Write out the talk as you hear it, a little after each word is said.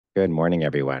Good morning,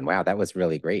 everyone. Wow, that was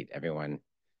really great. Everyone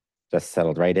just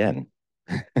settled right in.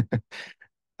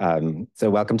 So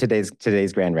welcome to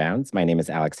today's Grand Rounds. My name is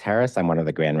Alex Harris. I'm one of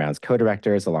the Grand Rounds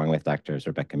co-directors, along with Drs.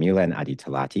 Rebecca Mula and Adi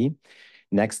Talati.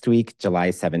 Next week,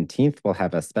 July 17th, we'll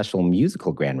have a special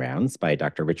musical Grand Rounds by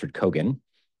Dr. Richard Kogan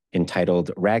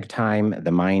entitled Ragtime,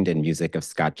 the Mind and Music of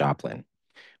Scott Joplin.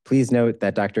 Please note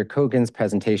that Dr. Kogan's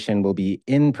presentation will be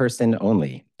in person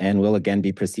only and will again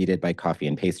be preceded by coffee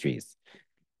and pastries.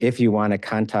 If you want to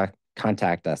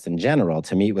contact us in general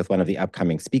to meet with one of the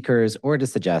upcoming speakers or to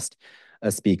suggest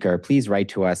a speaker, please write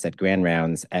to us at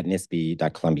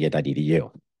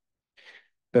grandrounds@nisbe.columbia.edu.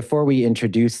 Before we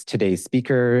introduce today's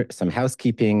speaker, some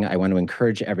housekeeping. I want to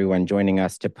encourage everyone joining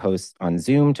us to post on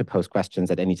Zoom to post questions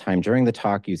at any time during the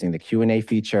talk using the Q&A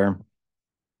feature,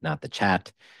 not the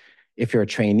chat. If you're a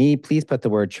trainee, please put the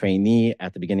word trainee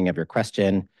at the beginning of your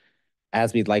question,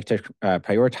 as we'd like to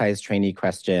prioritize trainee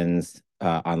questions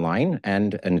online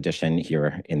and in addition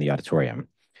here in the auditorium.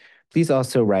 Please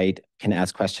also write, "Can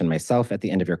ask question myself" at the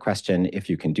end of your question if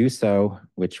you can do so,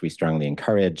 which we strongly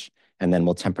encourage, and then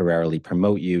we'll temporarily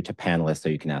promote you to panelists so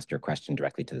you can ask your question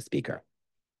directly to the speaker.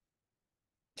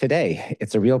 Today,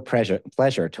 it's a real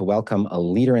pleasure to welcome a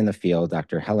leader in the field,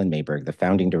 Dr. Helen Mayberg, the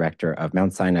founding director of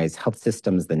Mount Sinai's Health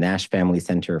Systems, the Nash Family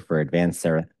Center for Advanced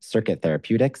Circuit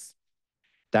Therapeutics.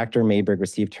 Dr. Mayberg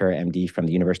received her MD from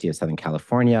the University of Southern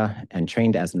California and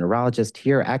trained as a neurologist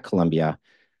here at Columbia,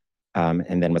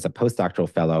 and then was a postdoctoral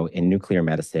fellow in nuclear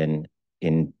medicine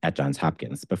at Johns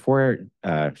Hopkins.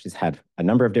 She's had a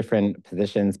number of different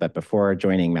positions, but before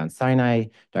joining Mount Sinai,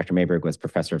 Dr. Mayberg was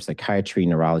professor of psychiatry,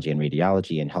 neurology, and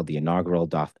radiology, and held the inaugural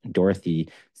Dorothy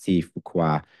C.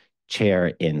 Fuqua Chair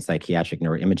in Psychiatric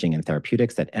Neuroimaging and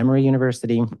Therapeutics at Emory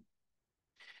University.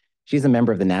 She's a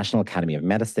member of the National Academy of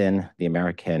Medicine, the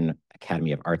American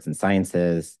Academy of Arts and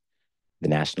Sciences, the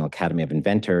National Academy of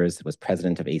Inventors, was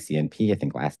president of ACNP, I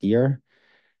think last year.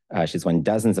 She's won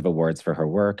dozens of awards for her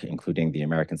work, including the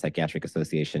American Psychiatric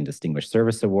Association Distinguished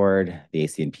Service Award, the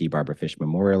ACNP Barbara Fish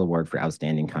Memorial Award for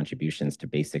outstanding contributions to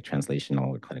basic translational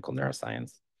or clinical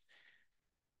neuroscience.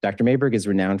 Dr. Mayberg is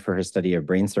renowned for her study of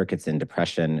brain circuits in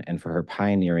depression and for her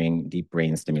pioneering deep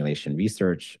brain stimulation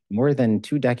research. More than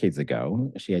 2 decades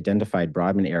ago, she identified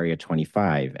Brodmann Area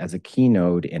 25 as a key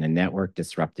node in a network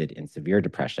disrupted in severe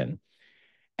depression,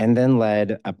 and then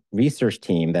led a research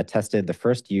team that tested the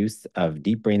first use of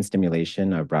deep brain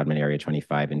stimulation of Brodmann Area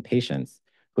 25 in patients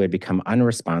who had become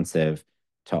unresponsive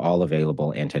to all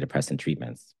available antidepressant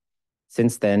treatments.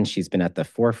 Since then, she's been at the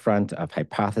forefront of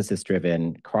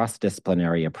hypothesis-driven,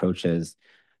 cross-disciplinary approaches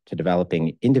to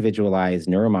developing individualized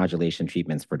neuromodulation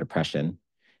treatments for depression.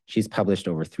 She's published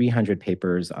over 300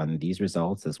 papers on these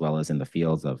results, as well as in the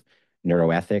fields of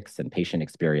neuroethics and patient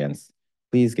experience.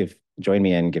 Please join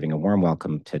me in giving a warm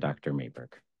welcome to Dr.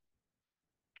 Mayberg.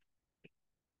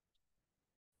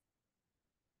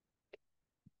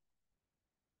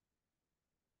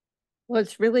 Well,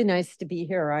 it's really nice to be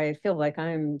here. I feel like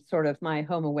I'm sort of my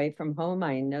home away from home.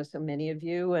 I know so many of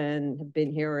you and have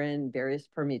been here in various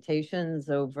permutations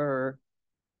over,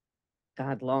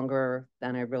 God, longer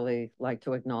than I really like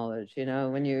to acknowledge. You know,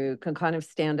 when you can kind of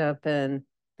stand up and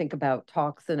think about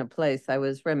talks in a place. I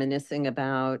was reminiscing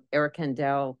about Eric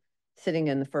Kandel sitting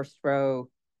in the first row,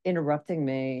 interrupting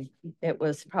me. It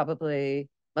was probably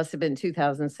must have been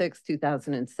 2006,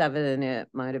 2007. It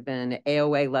might have been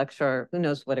AOA lecture. Who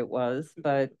knows what it was,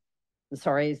 but I'm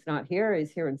sorry he's not here.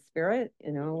 He's here in spirit,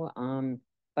 you know.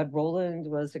 But Roland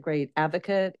was a great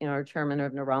advocate, you know, our chairman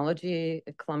of neurology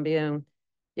at Columbia.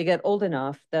 You get old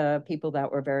enough, the people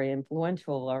that were very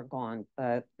influential are gone,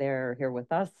 but they're here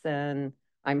with us and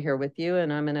I'm here with you.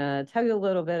 And I'm going to tell you a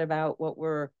little bit about what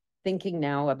we're thinking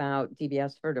now about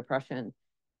DBS for depression.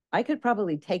 I could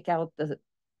probably take out the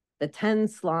 10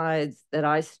 slides that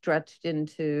I stretched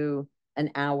into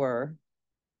an hour,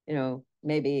 you know,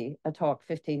 maybe a talk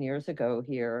 15 years ago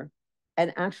here,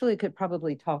 and actually could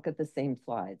probably talk at the same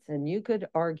slides. And you could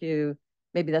argue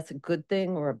maybe that's a good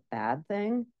thing or a bad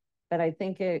thing, but I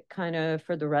think it kind of,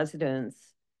 for the residents,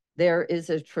 there is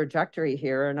a trajectory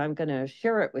here, and I'm going to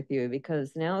share it with you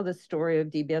because now the story of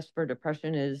DBS for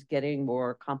depression is getting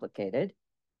more complicated,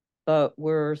 but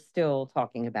we're still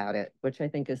talking about it, which I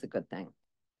think is a good thing.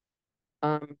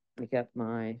 Let me get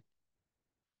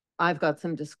I've got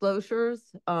some disclosures,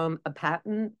 a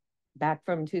patent back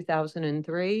from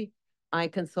 2003. I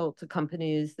consult to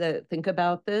companies that think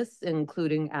about this,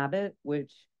 including Abbott,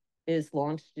 which is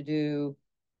launched to do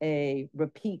a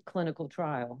repeat clinical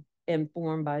trial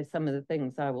informed by some of the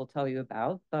things I will tell you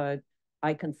about, but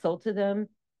I consulted them.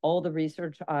 All the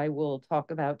research I will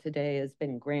talk about today has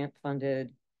been grant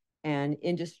funded, and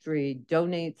industry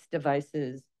donates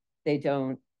devices they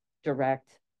don't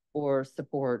direct or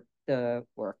support the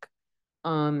work.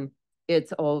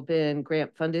 It's all been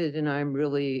grant funded, and I'm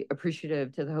really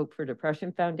appreciative to the Hope for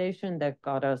Depression Foundation that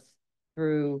got us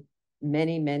through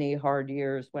many, many hard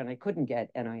years when I couldn't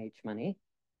get NIH money.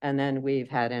 And then we've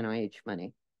had NIH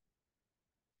money.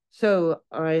 So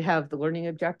I have the learning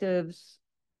objectives.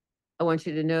 I want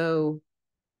you to know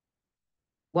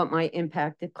what might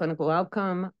impact the clinical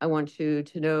outcome. I want you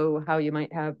to know how you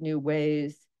might have new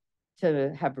ways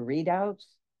to have readouts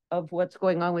of what's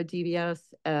going on with DBS.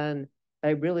 And I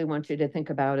really want you to think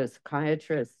about as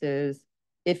psychiatrists is,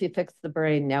 if you fix the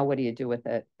brain, now what do you do with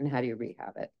it and how do you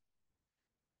rehab it?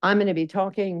 I'm going to be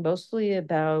talking mostly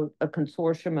about a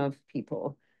consortium of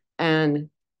people. And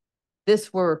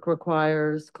this work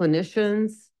requires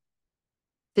clinicians,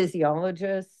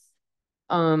 physiologists,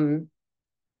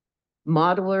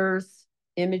 modelers,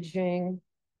 imaging,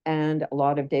 and a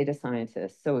lot of data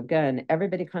scientists. So again,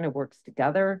 everybody kind of works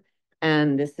together.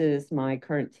 And this is my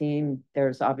current team.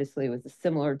 There's obviously was a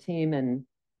similar team, and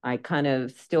I kind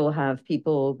of still have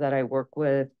people that I work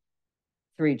with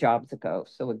 3 jobs ago.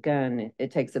 So again,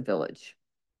 it takes a village.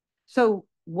 So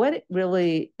what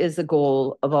really is the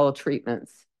goal of all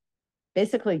treatments?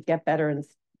 Basically get better and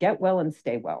get well and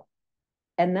stay well.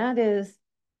 And that is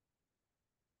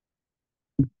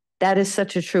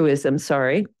such a truism.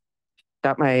 Sorry.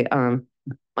 Got my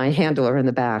my handler in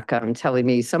the back telling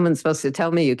me someone's supposed to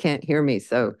tell me you can't hear me.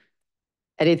 So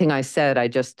anything I said, I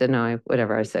just deny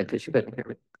whatever I said because you couldn't hear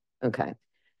me. Okay.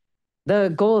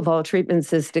 The goal of all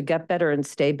treatments is to get better and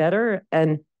stay better.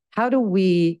 And how do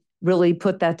we really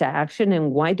put that to action?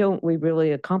 And why don't we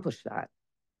really accomplish that?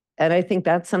 And I think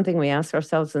that's something we ask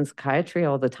ourselves in psychiatry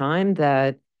all the time,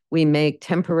 that we make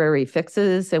temporary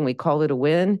fixes and we call it a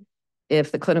win.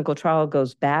 If the clinical trial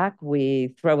goes back,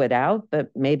 we throw it out,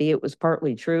 but maybe it was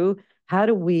partly true. How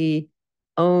do we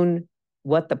own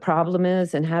what the problem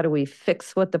is, and how do we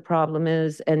fix what the problem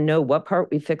is and know what part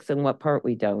we fix and what part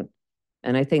we don't?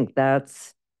 And I think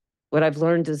that's what I've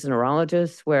learned as a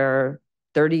neurologist, where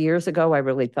 30 years ago, I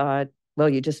really thought, well,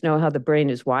 you just know how the brain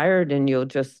is wired and you'll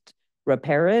just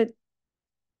repair it.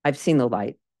 I've seen the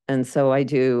light. And so I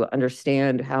do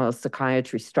understand how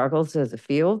psychiatry struggles as a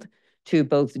field to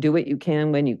both do what you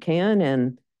can when you can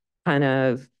and kind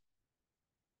of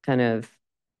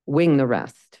wing the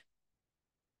rest.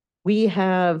 We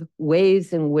have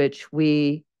ways in which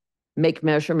we make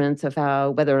measurements of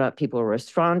how, whether or not people are a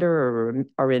responder or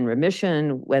are in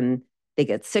remission when they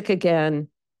get sick again.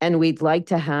 And we'd like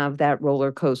to have that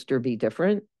roller coaster be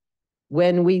different.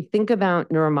 When we think about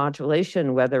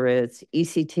neuromodulation, whether it's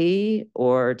ECT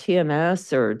or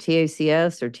TMS or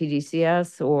TACS or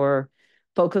TDCS or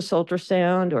focused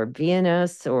ultrasound or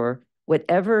VNS or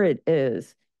whatever it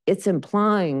is, it's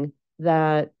implying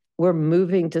that we're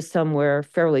moving to somewhere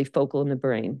fairly focal in the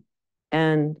brain.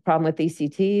 And the problem with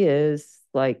ECT is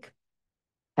like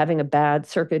having a bad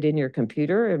circuit in your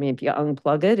computer. I mean, if you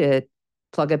unplug it,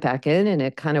 plug it back in and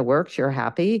it kind of works, you're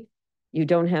happy. You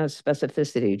don't have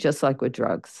specificity, just like with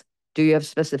drugs. Do you have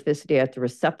specificity at the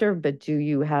receptor, but do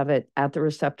you have it at the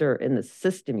receptor in the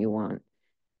system you want?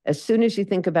 As soon as you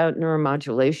think about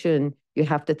neuromodulation, you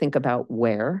have to think about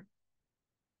where.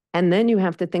 And then you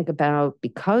have to think about,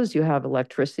 because you have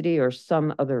electricity or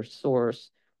some other source,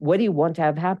 what do you want to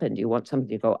have happen? Do you want something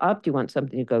to go up? Do you want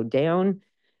something to go down?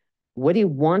 What do you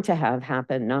want to have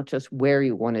happen, not just where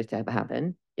you want it to have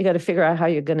happen? You got to figure out how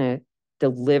you're going to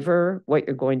deliver what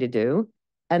you're going to do.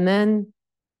 And then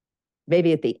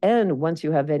maybe at the end, once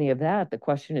you have any of that, the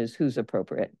question is who's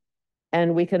appropriate.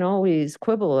 And we can always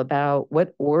quibble about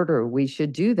what order we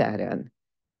should do that in.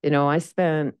 You know, I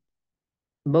spent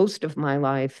most of my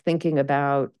life thinking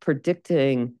about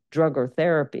predicting drug or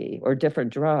therapy or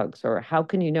different drugs, or how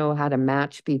can you know how to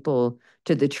match people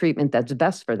to the treatment that's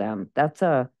best for them? That's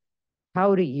a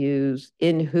how to use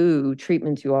in who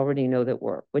treatments you already know that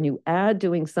work. When you add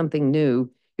doing something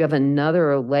new, you have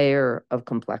another layer of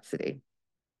complexity.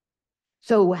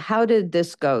 So how did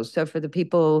this go? So for the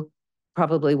people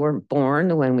probably weren't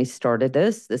born when we started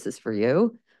this is for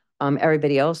you.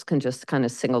 Everybody else can just kind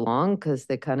of sing along because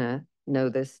they kind of know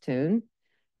this tune.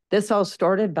 This all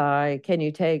started by, can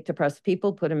you take depressed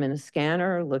people, put them in a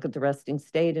scanner, look at the resting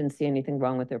state and see anything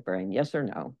wrong with their brain? Yes or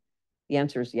no? The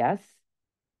answer is yes.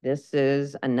 This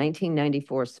is a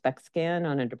 1994 SPECT scan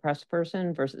on a depressed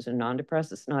person versus a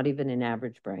non-depressed. It's not even an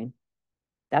average brain.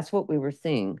 That's what we were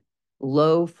seeing.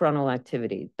 Low frontal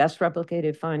activity. Best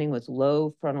replicated finding was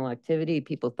low frontal activity.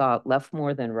 People thought left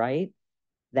more than right.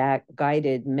 That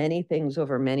guided many things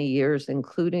over many years,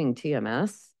 including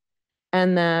TMS.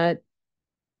 And that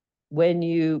when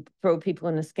you throw people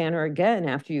in a scanner again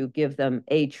after you give them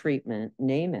a treatment,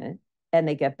 name it, and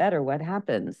they get better, what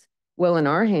happens? Well, in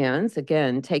our hands,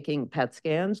 again, taking PET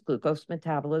scans, glucose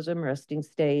metabolism, resting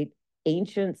state,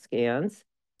 ancient scans,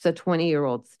 it's a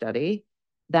 20-year-old study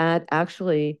that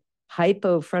actually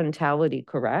hypofrontality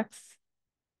corrects,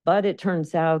 but it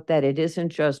turns out that it isn't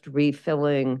just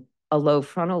refilling a low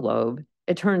frontal lobe.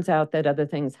 It turns out that other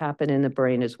things happen in the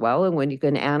brain as well. And when you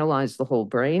can analyze the whole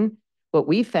brain, what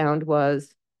we found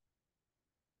was,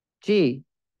 gee,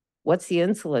 what's the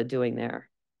insula doing there?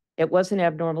 It wasn't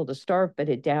abnormal to start, but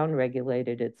it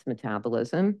downregulated its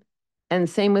metabolism. And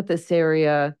same with this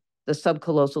area, the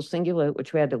subcallosal cingulate,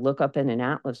 which we had to look up in an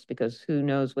atlas because who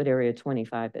knows what area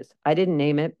 25 is. I didn't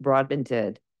name it, Broadbent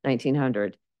did,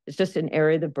 1900. It's just an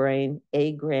area of the brain,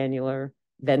 agranular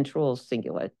ventral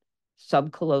cingulate.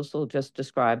 Subcallosal just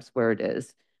describes where it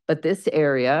is. But this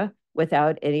area,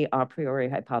 without any a priori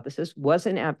hypothesis,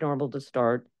 wasn't abnormal to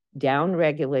start,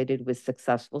 downregulated with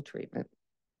successful treatment.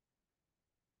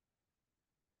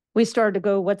 We started to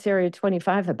go, what's area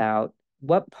 25 about?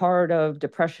 What part of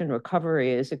depression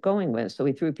recovery is it going with? So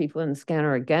we threw people in the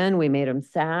scanner again. We made them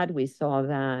sad. We saw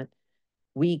that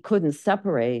we couldn't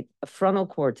separate a frontal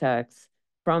cortex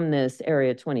from this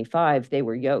area 25. They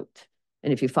were yoked.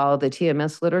 And if you follow the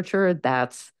TMS literature,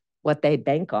 that's what they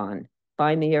bank on.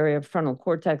 Find the area of frontal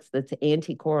cortex that's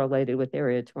anti-correlated with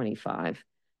area 25.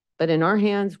 But in our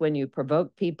hands, when you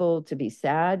provoke people to be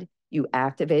sad, you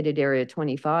activated area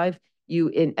 25. You,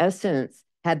 in essence,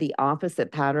 had the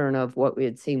opposite pattern of what we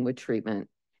had seen with treatment.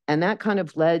 And that kind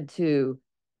of led to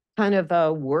kind of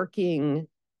a working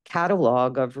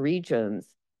catalog of regions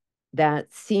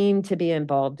that seem to be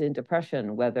involved in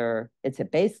depression, whether it's a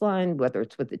baseline, whether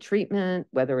it's with the treatment,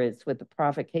 whether it's with the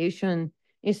provocation.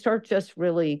 You start just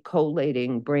really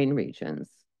collating brain regions.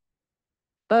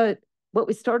 But what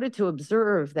we started to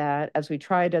observe that as we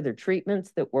tried other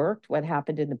treatments that worked, what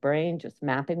happened in the brain, just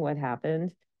mapping what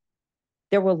happened,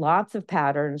 there were lots of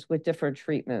patterns with different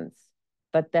treatments,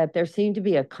 but that there seemed to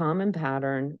be a common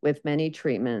pattern with many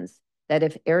treatments that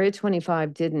if area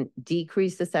 25 didn't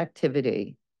decrease this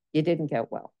activity, you didn't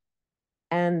get well.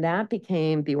 And that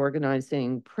became the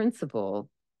organizing principle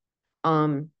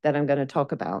that I'm going to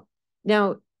talk about.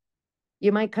 Now,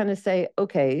 you might kind of say,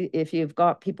 okay, if you've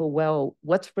got people well,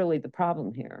 what's really the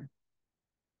problem here?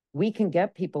 We can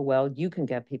get people well, you can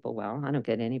get people well. I don't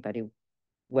get anybody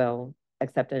well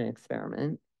except in an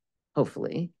experiment,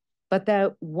 hopefully. But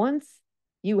that once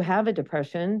you have a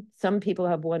depression, some people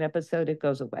have one episode, it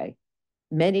goes away.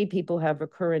 Many people have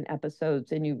recurrent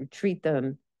episodes and you treat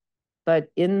them. But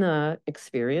in the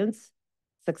experience,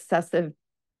 successive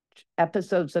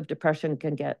episodes of depression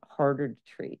can get harder to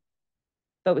treat.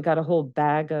 But we got a whole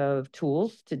bag of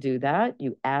tools to do that.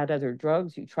 You add other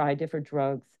drugs, you try different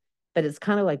drugs, but it's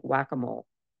kind of like whack-a-mole.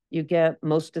 You get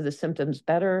most of the symptoms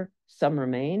better, some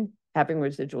remain. Having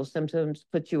residual symptoms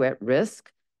puts you at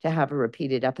risk to have a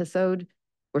repeated episode.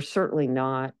 We're certainly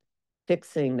not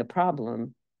fixing the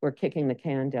problem. We're kicking the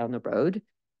can down the road.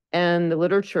 And the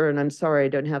literature, and I'm sorry, I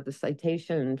don't have the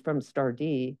citation from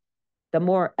STAR-D, the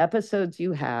more episodes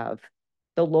you have,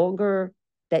 the longer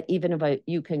that even if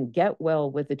you can get well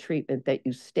with the treatment, that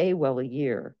you stay well a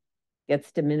year,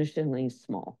 gets diminishingly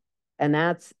small. And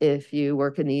that's if you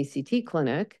work in the ECT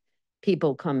clinic,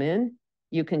 people come in,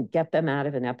 you can get them out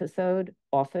of an episode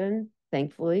often,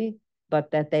 thankfully,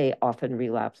 but that they often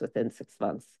relapse within 6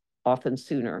 months, often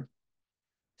sooner.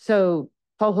 So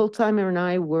Paul Holtzheimer and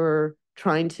I were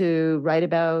trying to write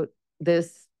about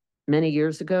this many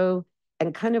years ago,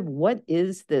 and kind of what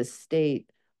is this state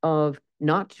of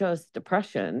not just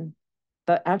depression,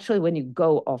 but actually when you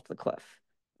go off the cliff,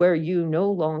 where you no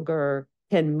longer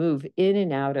can move in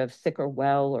and out of sick or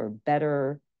well or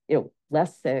better,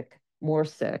 less sick, more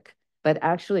sick, but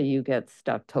actually you get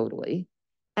stuck totally.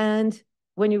 And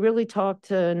when you really talk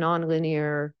to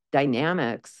nonlinear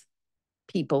dynamics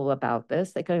people about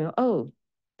this, they go, oh,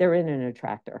 they're in an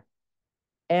attractor.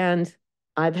 And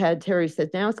I've had Terry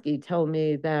Sitnowski tell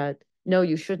me that, no,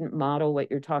 you shouldn't model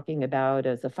what you're talking about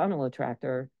as a funnel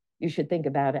attractor. You should think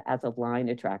about it as a line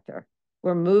attractor.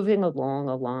 We're moving along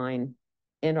a line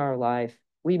in our life.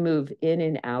 We move in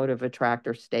and out of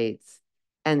attractor states.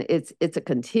 And it's a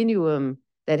continuum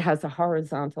that has a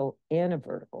horizontal and a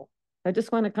vertical. I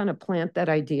just want to kind of plant that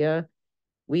idea.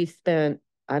 We spent,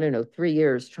 I don't know, 3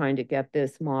 years trying to get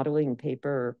this modeling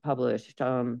paper published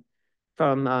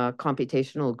from a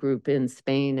computational group in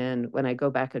Spain. And when I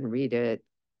go back and read it,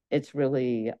 it's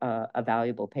really a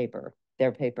valuable paper,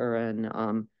 their paper. And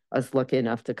I was lucky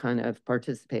enough to kind of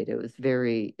participate. It was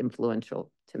very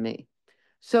influential to me.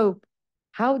 So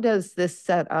how does this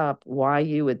set up why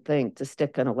you would think to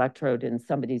stick an electrode in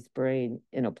somebody's brain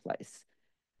in a place?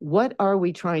 What are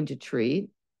we trying to treat?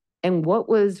 And what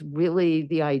was really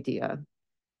the idea?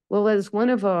 Well, as one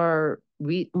of our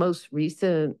most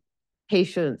recent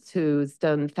patients who's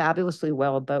done fabulously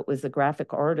well, but was a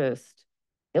graphic artist,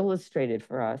 illustrated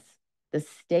for us the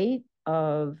state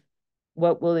of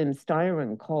what William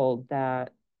Styron called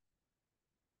that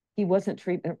he wasn't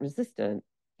treatment resistant.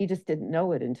 He just didn't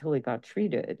know it until he got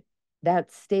treated.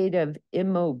 That state of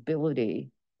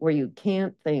immobility where you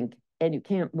can't think and you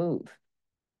can't move.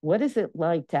 What is it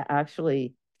like to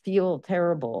actually feel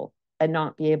terrible and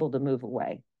not be able to move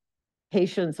away?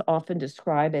 Patients often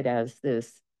describe it as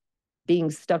this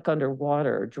being stuck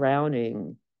underwater,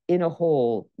 drowning in a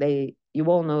hole. You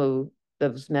all know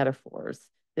those metaphors.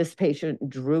 This patient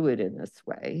drew it in this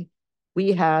way.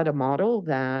 We had a model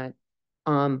that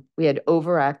we had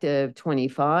overactive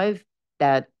 25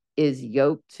 that is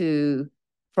yoked to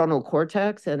frontal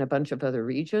cortex and a bunch of other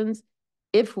regions.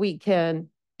 If you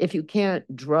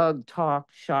can't drug, talk,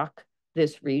 shock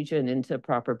this region into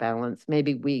proper balance,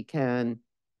 maybe we can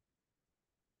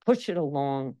push it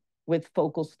along with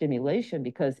focal stimulation,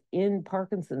 because in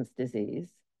Parkinson's disease,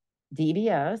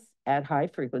 DBS at high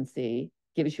frequency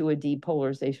gives you a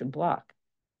depolarization block.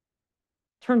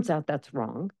 Turns out that's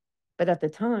wrong. But at the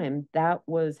time, that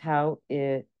was how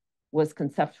it was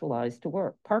conceptualized to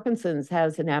work. Parkinson's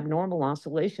has an abnormal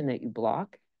oscillation that you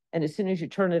block, and as soon as you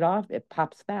turn it off, it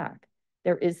pops back.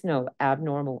 There is no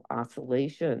abnormal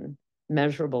oscillation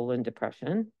measurable in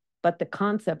depression, but the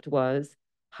concept was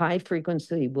high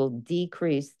frequency will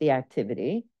decrease the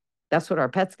activity. That's what our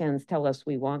PET scans tell us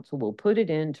we want. So we'll put it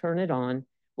in, turn it on,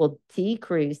 we'll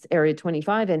decrease area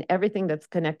 25, and everything that's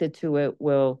connected to it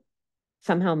will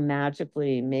somehow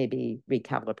magically maybe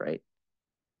recalibrate.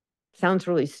 Sounds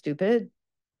really stupid.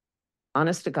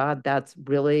 Honest to God, that's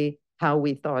really how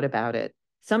we thought about it.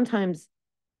 Sometimes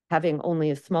having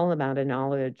only a small amount of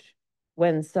knowledge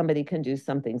when somebody can do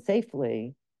something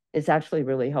safely is actually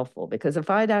really helpful, because if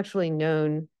I'd actually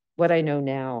known what I know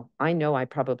now, I know I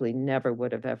probably never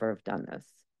would have ever have done this.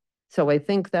 So I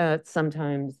think that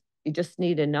sometimes you just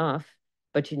need enough,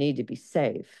 but you need to be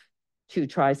safe to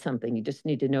try something. You just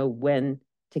need to know when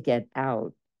to get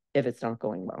out if it's not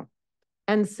going well.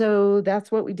 And so that's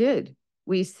what we did.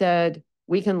 We said,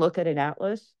 we can look at an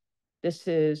atlas. This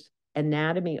is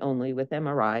anatomy only with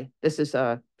MRI. This is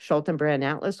a Schultenbrand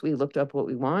atlas. We looked up what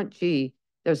we want. Gee,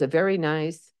 there's a very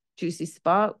nice juicy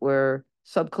spot where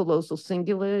subcallosal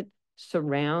cingulate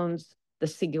surrounds the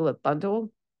cingulate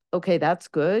bundle. Okay, that's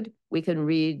good. We can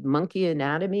read monkey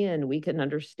anatomy and we can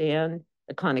understand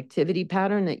the connectivity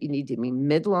pattern that you need to be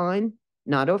midline,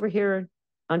 not over here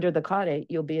under the caudate.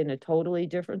 You'll be in a totally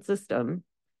different system.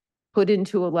 Put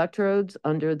into electrodes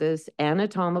under this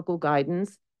anatomical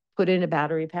guidance, put in a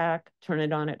battery pack, turn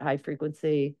it on at high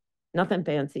frequency, nothing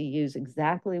fancy, use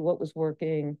exactly what was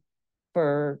working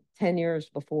for 10 years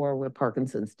before with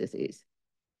Parkinson's disease.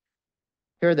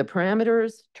 Here are the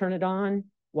parameters, turn it on,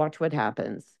 watch what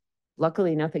happens.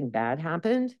 Luckily, nothing bad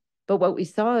happened, but what we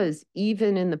saw is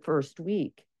even in the first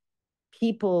week,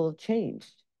 people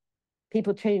changed.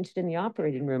 People changed in the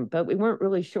operating room, but we weren't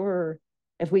really sure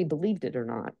if we believed it or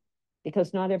not,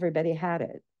 because not everybody had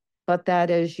it. But that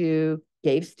as you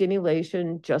gave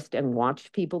stimulation just and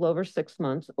watched people over 6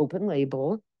 months, open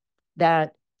label,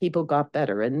 that people got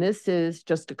better. And this is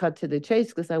just to cut to the chase,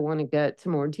 because I want to get to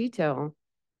more detail,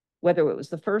 whether it was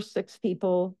the first 6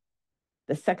 people,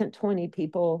 the second 20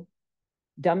 people,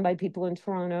 done by people in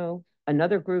Toronto,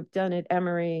 another group done at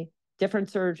Emory, different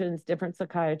surgeons, different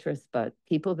psychiatrists, but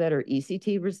people that are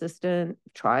ECT resistant,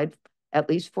 tried at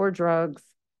least 4 drugs,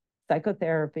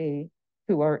 psychotherapy,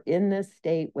 who are in this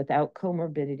state without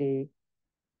comorbidity,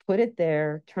 put it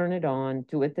there, turn it on,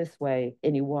 do it this way,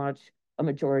 and you watch a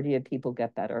majority of people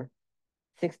get better.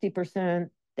 60%,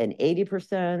 then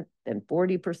 80%, then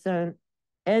 40%.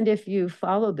 And if you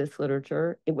follow this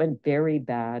literature, it went very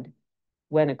bad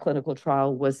when a clinical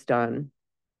trial was done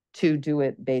to do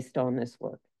it based on this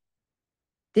work.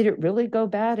 Did it really go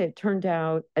bad? It turned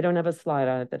out, I don't have a slide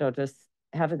on it, but I'll just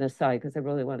have an aside because I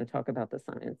really want to talk about the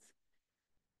science.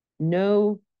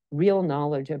 No real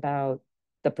knowledge about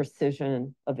the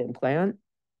precision of implant,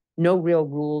 no real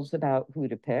rules about who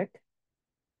to pick,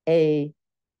 a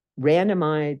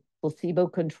randomized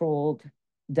placebo-controlled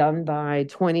done by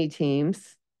 20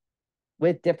 teams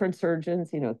with different surgeons.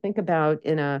 Think about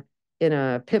in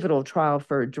a pivotal trial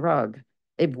for a drug,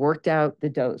 they've worked out the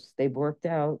dose, they've worked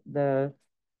out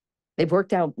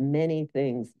many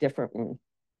things differently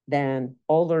than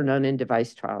all or none in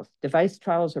device trials. Device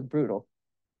trials are brutal.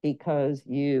 because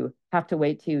you have to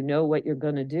wait till you know what you're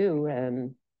going to do,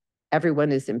 and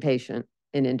everyone is impatient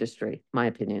in industry, my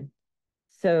opinion.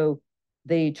 So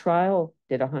the trial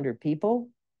did 100 people,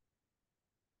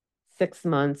 6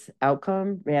 months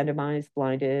outcome, randomized,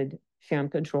 blinded, sham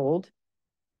controlled.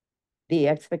 The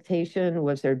expectation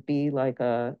was there'd be like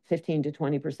a 15 to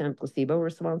 20% placebo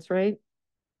response rate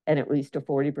and at least a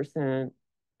 40%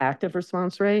 active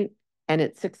response rate. And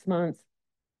at 6 months,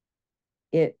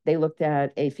 they looked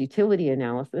at a futility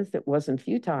analysis. It wasn't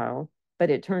futile, but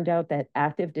it turned out that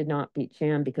active did not beat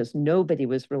sham because nobody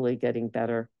was really getting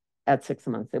better at 6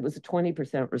 months. It was a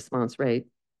 20% response rate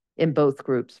in both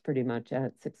groups pretty much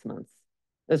at 6 months.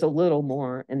 There's a little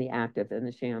more in the active than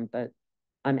the sham, but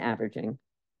I'm averaging.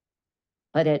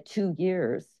 But at 2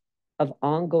 years of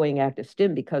ongoing active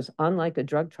stim, because unlike a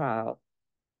drug trial,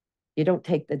 you don't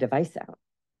take the device out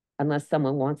unless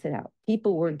someone wants it out.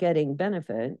 People were getting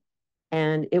benefit,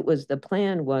 and the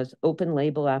plan was open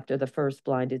label after the first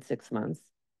blinded 6 months.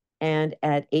 And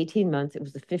at 18 months, it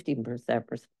was a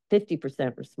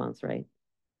 50% response rate.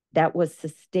 That was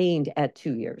sustained at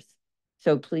 2 years.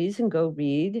 So please and go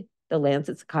read the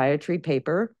Lancet Psychiatry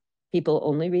paper. People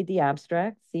only read the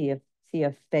abstract, see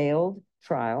a failed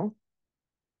trial.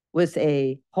 Was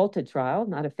a halted trial,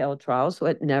 not a failed trial, so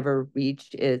it never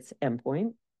reached its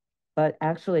endpoint. But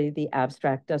actually, the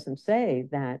abstract doesn't say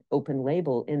that open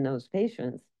label in those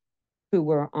patients who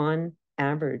were on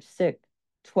average sick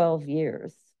 12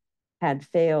 years had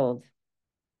failed,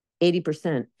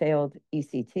 80% failed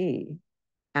ECT,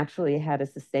 actually had a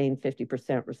sustained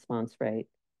 50% response rate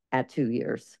at 2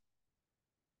 years.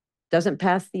 Doesn't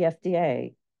pass the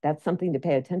FDA. That's something to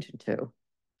pay attention to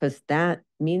because that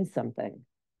means something,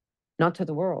 not to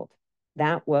the world.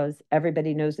 That was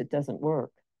everybody knows it doesn't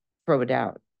work. Throw it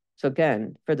out. So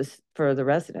again, for the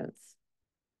residents,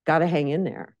 got to hang in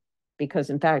there because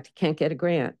in fact, you can't get a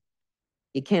grant.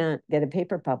 You can't get a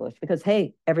paper published because,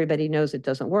 hey, everybody knows it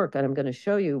doesn't work. And I'm going to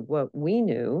show you what we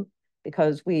knew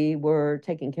because we were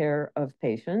taking care of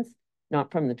patients,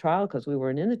 not from the trial because we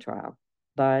weren't in the trial,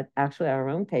 but actually our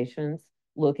own patients,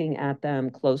 looking at them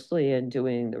closely and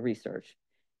doing the research.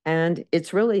 And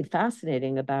it's really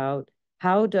fascinating about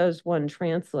how does one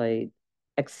translate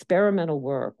experimental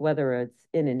work, whether it's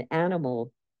in an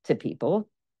animal to people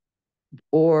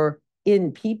or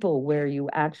in people where you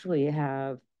actually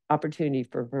have opportunity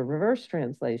for reverse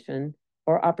translation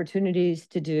or opportunities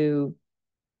to do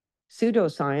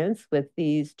pseudoscience with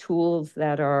these tools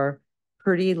that are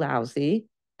pretty lousy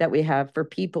that we have for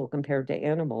people compared to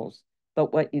animals,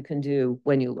 but what you can do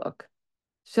when you look.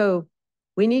 So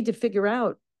we need to figure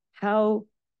out how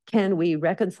can we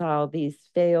reconcile these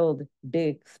failed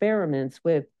big experiments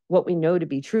with what we know to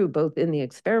be true, both in the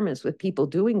experiments with people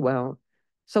doing well.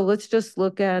 So let's just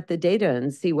look at the data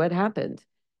and see what happened.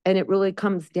 And it really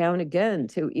comes down again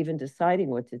to even deciding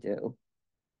what to do.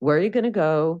 Where are you going to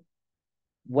go?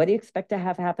 What do you expect to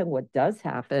have happen? What does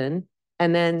happen?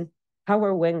 And then how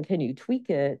or when can you tweak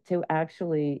it to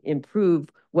actually improve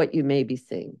what you may be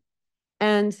seeing?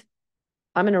 And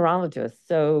I'm a neurologist,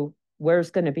 so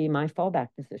where's going to be my fallback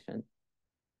position?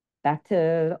 Back to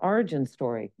the origin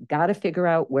story. Got to figure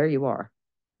out where you are.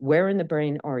 Where in the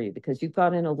brain are you? Because you've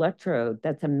got an electrode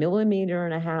that's 1.5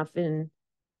 millimeters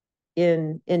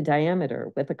in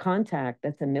diameter with a contact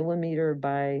that's 1 millimeter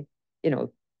by,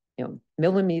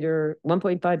 millimeter,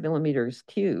 1.5 millimeters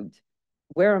cubed.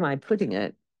 Where am I putting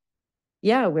it?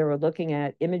 Yeah, we were looking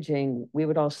at imaging. We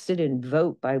would all sit and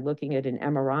vote by looking at an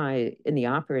MRI in the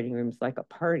operating rooms like a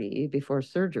party before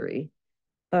surgery.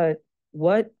 But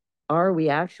what are we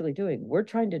actually doing? We're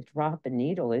trying to drop a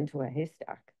needle into a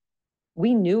haystack.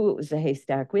 We knew it was a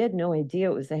haystack. We had no idea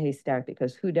it was a haystack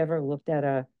because who'd ever looked at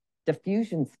a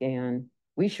diffusion scan?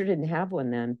 We sure didn't have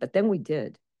one then, but then we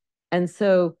did. And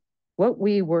so what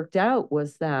we worked out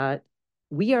was that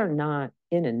we are not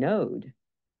in a node,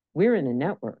 we're in a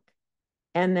network.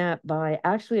 And that by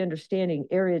actually understanding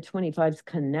Area 25's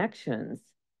connections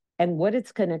and what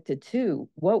it's connected to,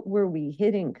 what were we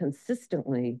hitting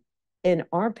consistently in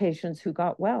our patients who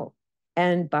got well?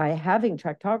 And by having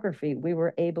tractography, we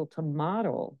were able to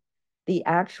model the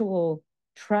actual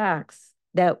tracks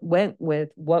that went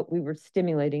with what we were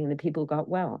stimulating in the people who got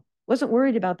well. Wasn't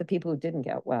worried about the people who didn't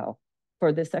get well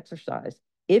for this exercise.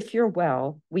 If you're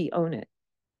well, we own it.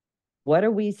 What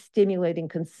are we stimulating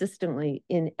consistently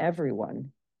in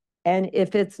everyone? And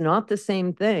if it's not the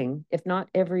same thing, if not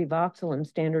every voxel in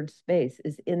standard space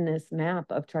is in this map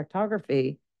of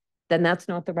tractography, then that's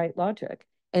not the right logic.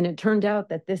 And it turned out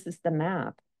that this is the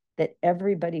map that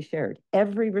everybody shared.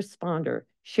 Every responder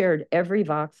shared every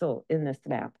voxel in this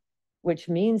map, which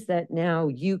means that now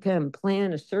you can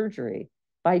plan a surgery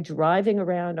by driving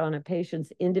around on a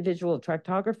patient's individual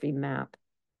tractography map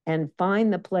and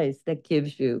find the place that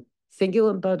gives you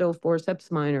cingulate bundle,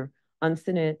 forceps minor,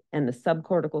 uncinate, and the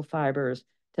subcortical fibers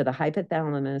to the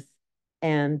hypothalamus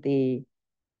and the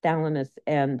thalamus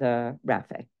and the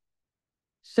raphe.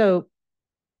 So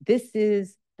this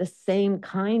is the same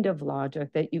kind of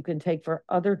logic that you can take for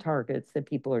other targets that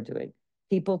people are doing.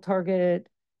 People target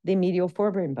the medial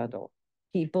forebrain bundle.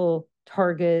 People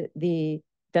target the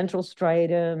ventral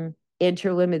striatum,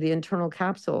 anterior limb of the internal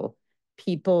capsule.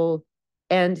 People,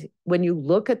 and when you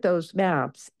look at those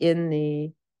maps in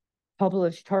the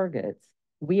published targets,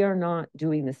 we are not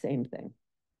doing the same thing.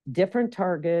 Different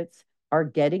targets are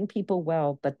getting people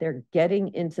well, but they're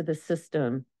getting into the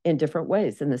system in different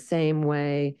ways, in the same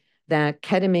way that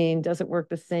ketamine doesn't work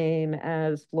the same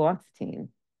as fluoxetine.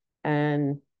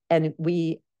 And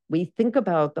we think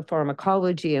about the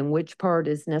pharmacology and which part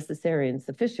is necessary and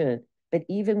sufficient, but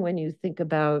even when you think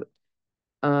about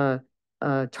a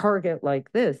target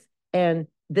like this, and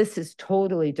this is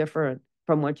totally different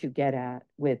from what you get at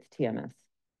with TMS.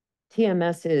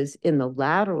 TMS is in the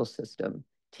lateral system.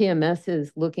 TMS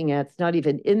is looking at, it's not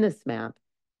even in this map,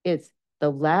 it's the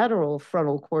lateral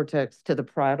frontal cortex to the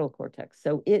parietal cortex.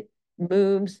 So it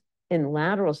moves in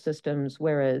lateral systems,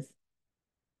 whereas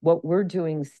what we're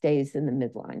doing stays in the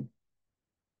midline,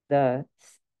 the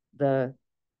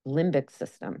limbic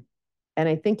system. And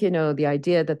I think, the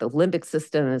idea that the limbic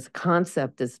system as a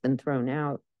concept has been thrown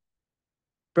out.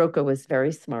 Broca was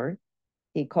very smart.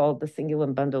 He called the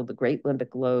cingulate bundle the great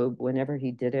limbic lobe whenever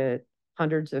he did it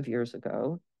hundreds of years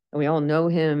ago. And we all know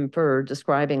him for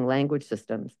describing language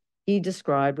systems. He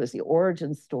described was the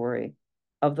origin story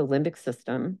of the limbic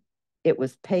system. It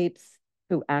was Papes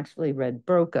who actually read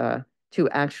Broca to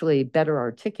actually better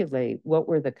articulate what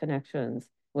were the connections.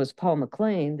 It was Paul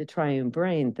MacLean, the triune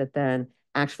brain, that then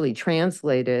actually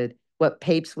translated what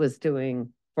Papes was doing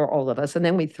for all of us. And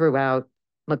then we threw out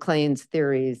MacLean's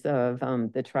theories of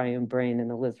the triune brain and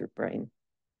the lizard brain.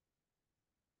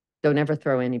 Don't ever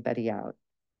throw anybody out.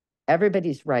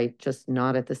 Everybody's right, just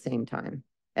not at the same time.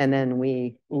 And then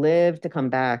we live to come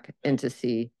back and to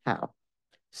see how.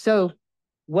 So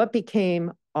what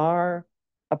became our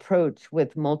approach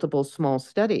with multiple small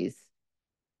studies?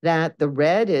 That the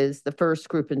red is the first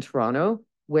group in Toronto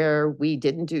where we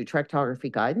didn't do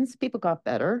tractography guidance. People got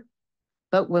better.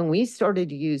 But when we started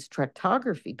to use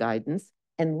tractography guidance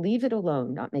and leave it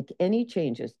alone, not make any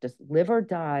changes, just live or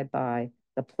die by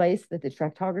the place that the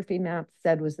tractography map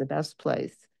said was the best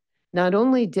place. Not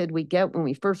only did we get, when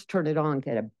we first turned it on,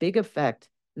 get a big effect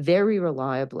very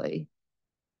reliably.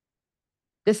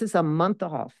 This is a month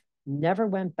off, never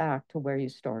went back to where you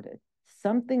started.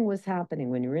 Something was happening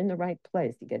when you're in the right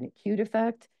place. You get an acute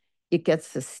effect, it gets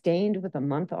sustained with a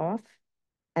month off,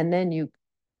 and then you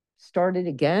start it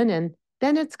again, and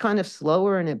then it's kind of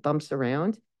slower and it bumps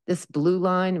around. This blue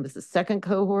line was the second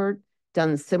cohort,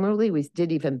 done similarly. We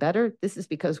did even better. This is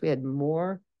because we had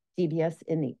more DBS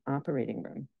in the operating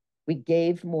room. We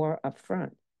gave more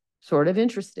upfront. Sort of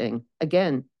interesting.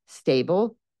 Again,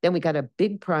 stable. Then we got a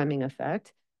big priming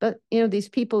effect. But, these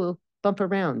people bump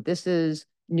around. This is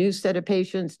new set of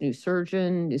patients, new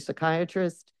surgeon, new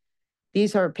psychiatrist.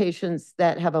 These are patients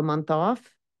that have a month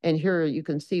off. And here you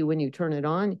can see when you turn it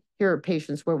on, here are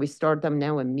patients where we start them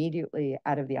now immediately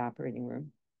out of the operating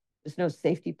room. There's no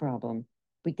safety problem.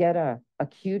 We get a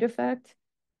acute effect,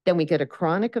 then we get a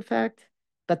chronic effect,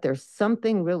 but there's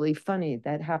something really funny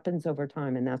that happens over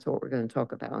time, and that's what we're going to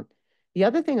talk about. The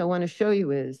other thing I want to show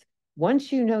you is,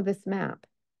 once you know this map,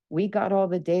 we got all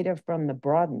the data from the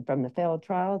Broaden, from the failed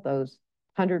trial, those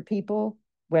 100 people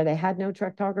where they had no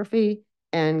tractography,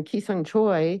 and Ki-Sung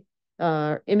Choi,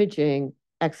 imaging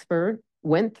expert,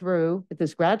 went through with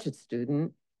this graduate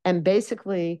student and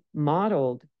basically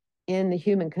modeled in the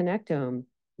human connectome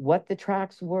what the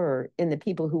tracks were in the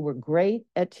people who were great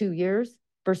at 2 years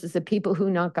versus the people who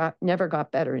never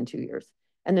got better in 2 years.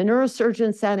 And the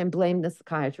neurosurgeon sat and blamed the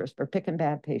psychiatrist for picking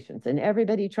bad patients, and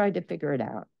everybody tried to figure it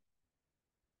out.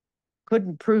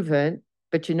 Couldn't prove it,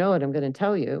 but you know what I'm going to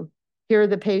tell you. Here are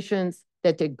the patients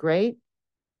that did great,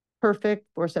 perfect,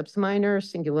 forceps minor,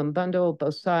 cingulate bundle,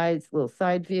 both sides, little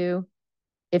side view.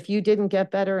 If you didn't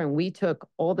get better, and we took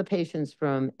all the patients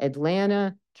from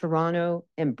Atlanta, Toronto,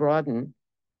 and Broaden,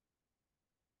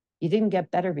 you didn't get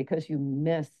better because you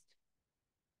missed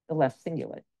the left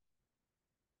cingulate.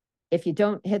 If you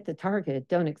don't hit the target,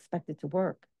 don't expect it to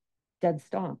work. Dead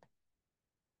stop.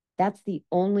 That's the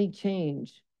only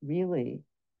change, really,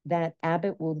 that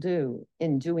Abbott will do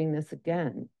in doing this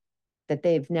again, that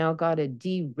they've now got a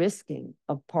de-risking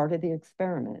of part of the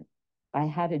experiment by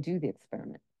how to do the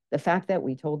experiment. The fact that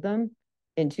we told them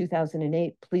in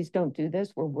 2008, please don't do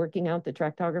this. We're working out the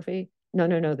tractography. No,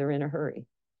 no, no, they're in a hurry.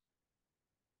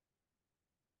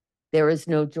 There is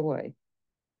no joy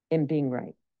in being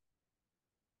right.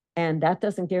 And that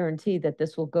doesn't guarantee that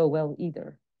this will go well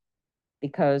either,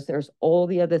 because there's all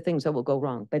the other things that will go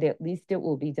wrong, but at least it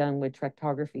will be done with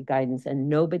tractography guidance and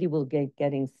nobody will get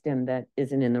getting stim that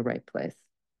isn't in the right place.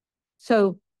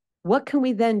 So what can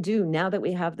we then do now that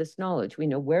we have this knowledge? We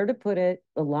know where to put it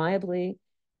reliably.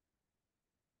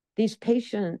 These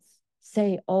patients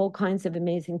say all kinds of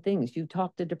amazing things. You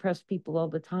talk to depressed people all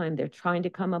the time. They're trying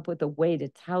to come up with a way to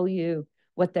tell you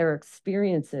what their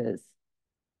experience is.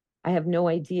 I have no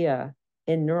idea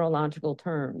in neurological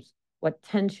terms what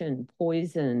tension,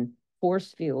 poison,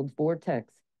 force field,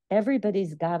 vortex.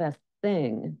 Everybody's got a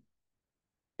thing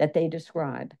that they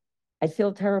describe. I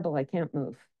feel terrible. I can't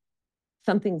move.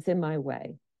 Something's in my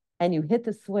way. And you hit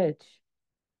the switch,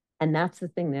 and that's the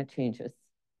thing that changes.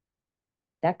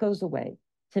 That goes away.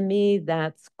 To me,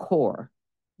 that's core.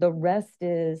 The rest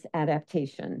is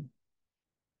adaptation.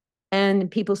 And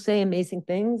people say amazing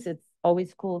things. It's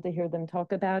always cool to hear them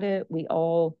talk about it. We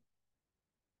all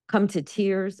come to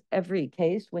tears every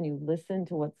case when you listen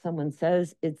to what someone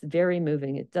says. It's very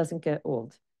moving. It doesn't get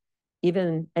old.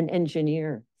 Even an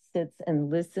engineer sits and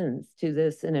listens to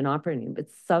this in an operating room.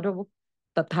 It's subtle,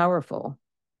 but powerful.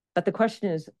 But the question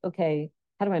is, okay,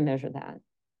 how do I measure that?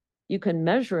 You can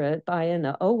measure it by in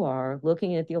the OR,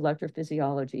 looking at the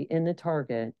electrophysiology in the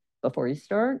target before you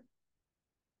start,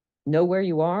 know where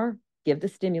you are, give the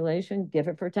stimulation, give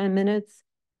it for 10 minutes.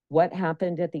 What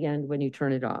happened at the end when you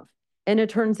turn it off? And it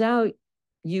turns out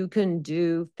you can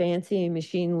do fancy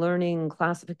machine learning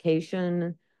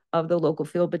classification of the local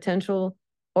field potential,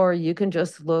 or you can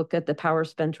just look at the power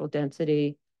spectral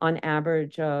density on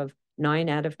average of 9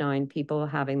 out of 9 people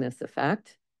having this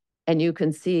effect. And you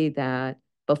can see that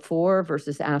before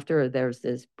versus after, there's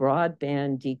this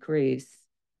broadband decrease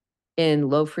in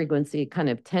low frequency, kind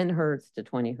of 10 hertz to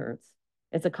 20 hertz.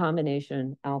 It's a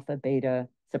combination alpha beta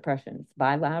suppression. It's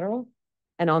bilateral.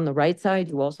 And on the right side,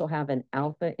 you also have an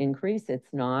alpha increase. It's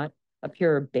not a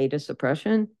pure beta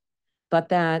suppression, but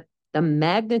that the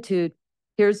magnitude,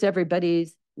 here's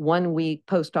everybody's 1 week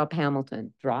post-op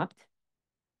Hamilton dropped.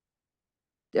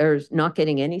 There's not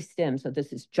getting any stim. So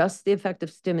this is just the effect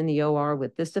of stim in the OR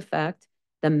with this effect.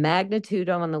 The magnitude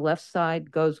on the left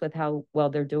side goes with how well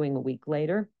they're doing a week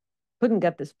later. Couldn't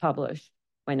get this published.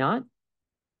 Why not?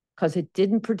 Because it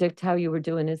didn't predict how you were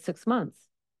doing in 6 months.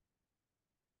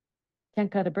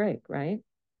 Can't cut a break, right?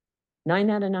 9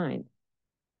 out of 9.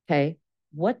 Okay.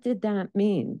 What did that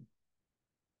mean?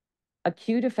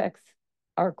 Acute effects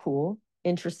are cool,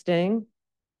 interesting,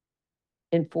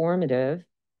 informative.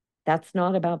 That's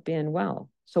not about being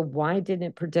well. So why didn't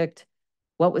it predict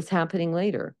what was happening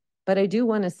later? But I do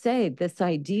want to say this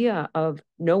idea of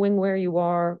knowing where you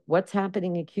are, what's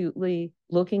happening acutely,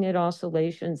 looking at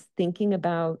oscillations, thinking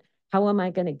about how am I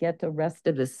going to get the rest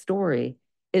of the story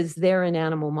is there in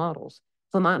animal models.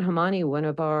 Clement Hamani, one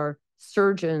of our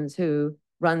surgeons who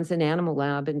runs an animal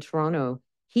lab in Toronto,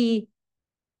 he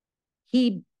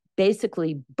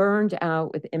basically burned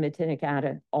out with imitinic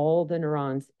acid all the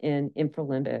neurons in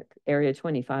infralimbic area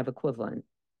 25 equivalent,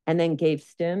 and then gave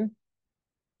stim.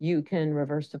 You can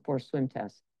reverse the forced swim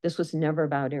test. This was never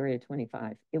about area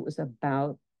 25. It was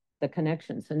about the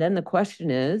connections. And then the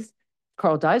question is,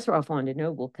 Carl Deiseroff wanted to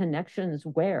know, well, connections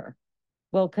where?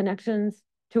 Well, connections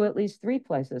to at least 3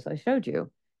 places I showed you.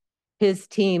 His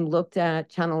team looked at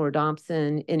channel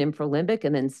rhodopsin in infralimbic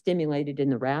and then stimulated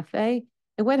in the raphe.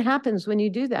 And what happens when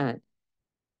you do that?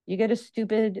 You get a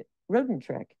stupid rodent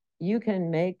trick. You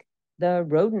can make the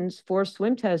rodents for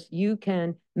swim test. You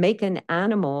can make an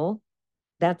animal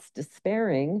that's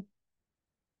despairing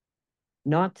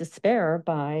not despair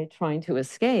by trying to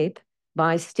escape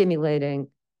by stimulating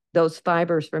those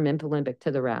fibers from infralimbic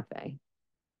to the raphe.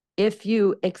 If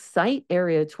you excite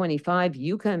area 25,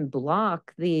 you can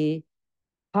block the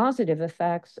positive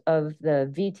effects of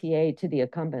the VTA to the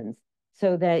accumbens.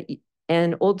 So that,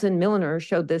 and Olds Milliner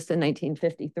showed this in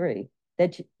 1953,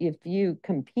 that if you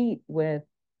compete with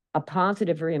a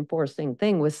positive reinforcing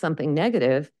thing with something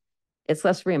negative, it's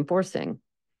less reinforcing.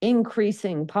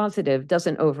 Increasing positive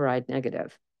doesn't override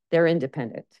negative. They're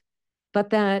independent.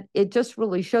 But that it just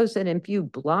really shows that if you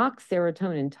block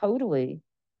serotonin totally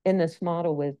in this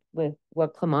model with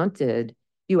what Clement did,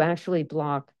 you actually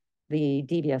block the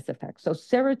DBS effect. So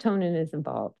serotonin is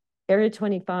involved. Area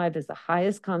 25 is the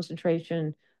highest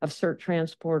concentration of cert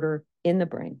transporter in the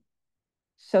brain.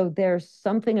 So there's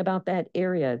something about that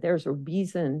area. There's a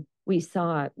reason we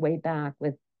saw it way back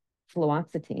with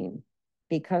fluoxetine,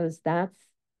 because that's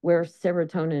where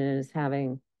serotonin is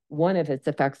having one of its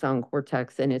effects on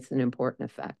cortex, and it's an important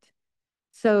effect.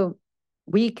 So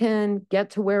we can get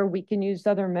to where we can use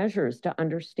other measures to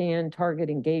understand target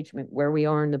engagement, where we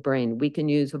are in the brain. We can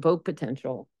use evoked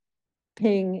potential,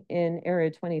 ping in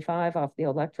area 25 off the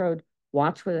electrode,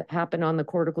 watch what happened on the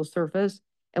cortical surface.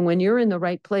 And when you're in the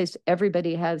right place,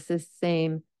 everybody has this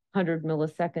same 100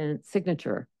 millisecond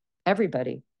signature.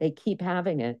 Everybody, they keep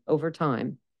having it over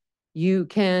time. You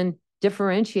can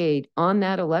differentiate on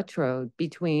that electrode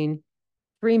between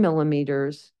 3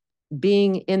 millimeters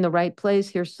being in the right place.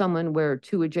 Here's someone where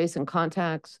 2 adjacent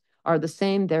contacts are the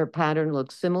same, their pattern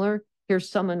looks similar. Here's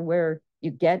someone where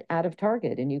you get out of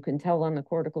target and you can tell on the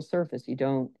cortical surface, you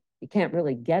can't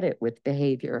really get it with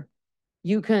behavior.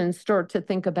 You can start to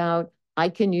think about, I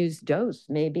can use dose.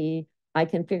 Maybe I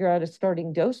can figure out a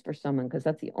starting dose for someone because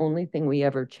that's the only thing we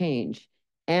ever change.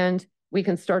 And we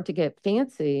can start to get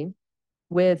fancy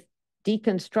with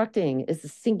deconstructing, is the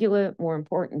cingulate more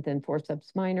important than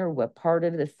forceps minor? What part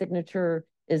of the signature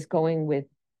is going with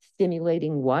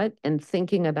stimulating what? And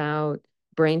thinking about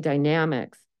brain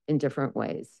dynamics in different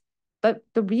ways. But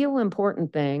the real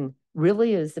important thing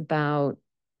really is about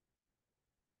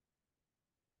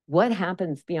what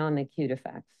happens beyond the acute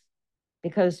effects.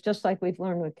 Because just like we've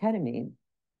learned with ketamine,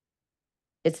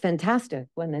 it's fantastic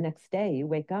when the next day you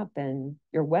wake up and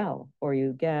you're well, or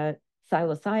you get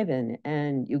psilocybin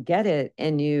and you get it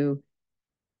and you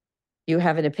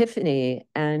have an epiphany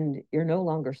and you're no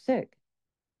longer sick.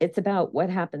 It's about what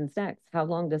happens next. How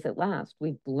long does it last?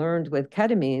 We've learned with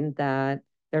ketamine that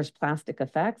there's plastic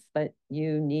effects, but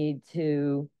you need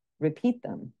to repeat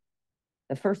them.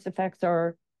 The first effects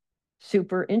are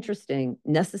super interesting,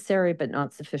 necessary, but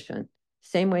not sufficient.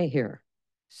 Same way here.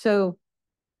 So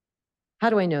how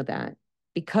do I know that?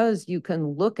 Because you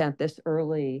can look at this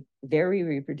early, very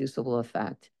reproducible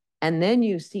effect, and then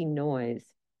you see noise.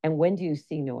 And when do you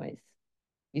see noise?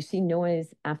 You see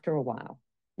noise after a while.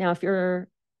 Now, if you're a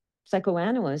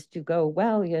psychoanalyst, you go,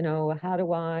 well, how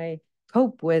do I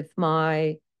cope with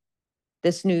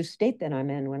this new state that I'm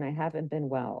in when I haven't been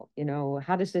well?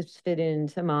 How does this fit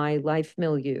into my life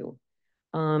milieu?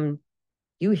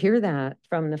 You hear that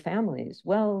from the families.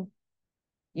 Well,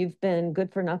 you've been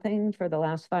good for nothing for the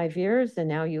last 5 years, and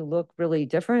now you look really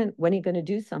different. When are you going to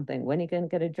do something? When are you going to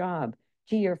get a job?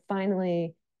 Gee, you're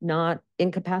finally not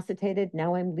incapacitated.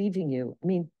 Now I'm leaving you. I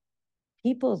mean,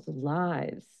 people's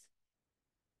lives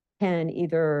can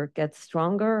either get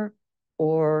stronger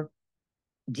or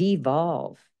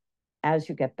devolve as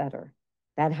you get better.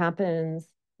 That happens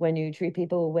when you treat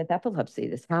people with epilepsy.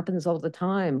 This happens all the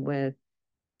time with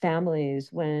families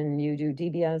when you do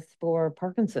DBS for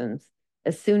Parkinson's.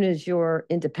 As soon as you're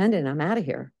independent, I'm out of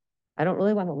here. I don't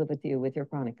really want to live with you with your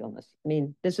chronic illness. I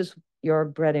mean, this is your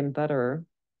bread and butter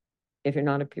if you're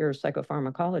not a pure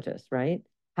psychopharmacologist, right?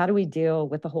 How do we deal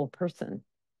with the whole person?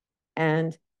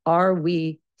 And are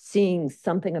we seeing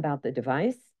something about the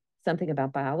device, something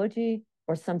about biology,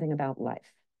 or something about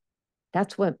life?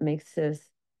 That's what makes this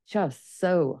just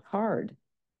so hard,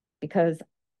 because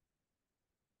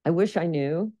I wish I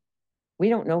knew. We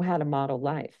don't know how to model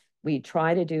life. We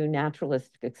try to do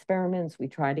naturalistic experiments. We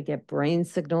try to get brain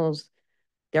signals.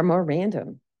 They're more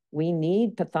random. We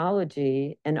need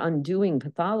pathology and undoing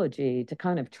pathology to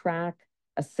kind of track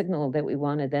a signal that we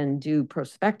want to then do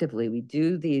prospectively. We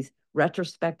do these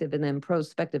retrospective and then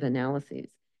prospective analyses.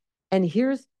 And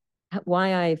here's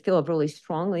why I feel really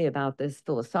strongly about this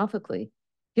philosophically.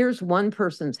 Here's one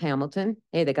person's Hamilton.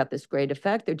 Hey, they got this great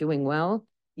effect. They're doing well.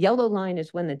 Yellow line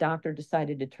is when the doctor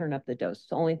decided to turn up the dose. It's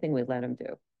the only thing we let them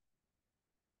do.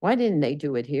 Why didn't they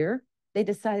do it here? They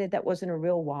decided that wasn't a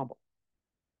real wobble.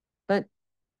 But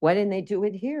why didn't they do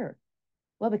it here?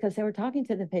 Well, because they were talking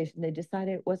to the patient. They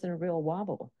decided it wasn't a real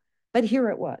wobble. But here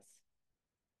it was.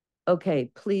 Okay,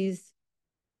 please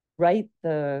write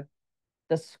the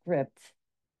script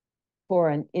for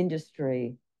an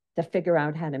industry to figure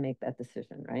out how to make that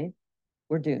decision, right?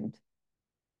 We're doomed,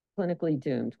 clinically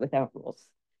doomed without rules.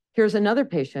 Here's another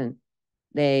patient.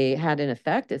 They had an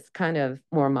effect. It's kind of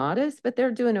more modest, but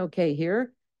they're doing okay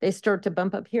here. They start to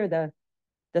bump up here. The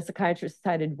psychiatrist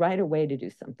decided right away to do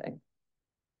something.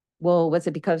 Well, was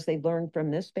it because they learned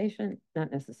from this patient?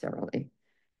 Not necessarily.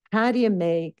 How do you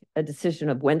make a decision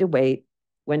of when to wait,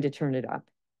 when to turn it up,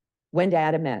 when to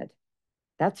add a med?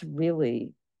 That's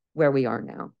really where we are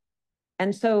now.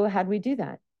 And so how do we do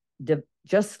that?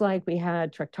 Just like we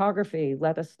had tractography,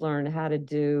 let us learn how to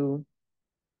do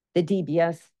the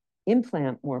DBS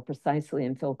implant more precisely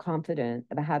and feel confident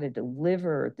about how to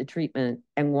deliver the treatment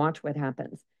and watch what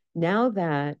happens. Now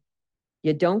that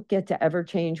you don't get to ever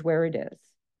change where it is,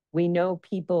 we know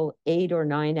people 8 or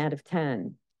 9 out of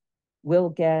 10 will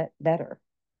get better.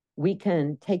 we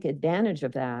can take advantage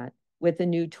of that with a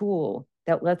new tool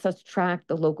that lets us track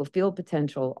the local field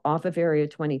potential off of Area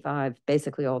 25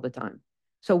 basically all the time.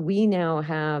 So we now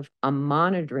have a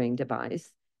monitoring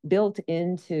device built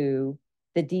into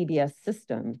the DBS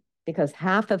system because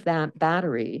half of that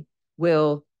battery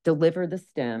will deliver the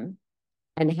stim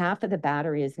and half of the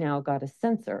battery has now got a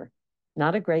sensor.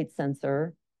 Not a great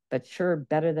sensor, but sure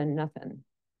better than nothing.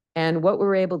 And what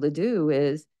we're able to do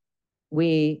is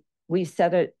we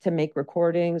set it to make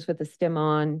recordings with the stim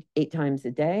on 8 times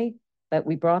a day, but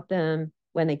we brought them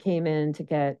when they came in to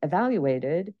get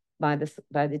evaluated by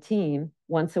the team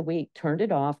once a week, turned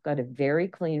it off, got a very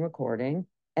clean recording,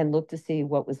 and looked to see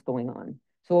what was going on.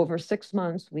 So over 6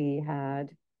 months, we had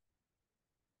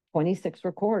 26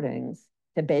 recordings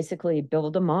to basically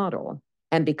build a model.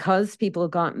 And because people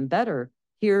have gotten better,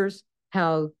 here's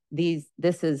how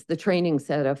this is the training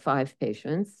set of 5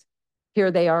 patients. Here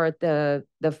they are at the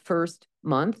first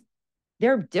month.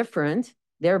 They're different.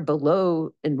 They're below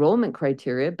enrollment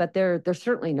criteria, but they're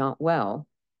certainly not well.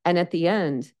 And at the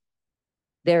end,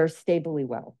 they're stably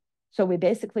well. So we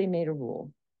basically made a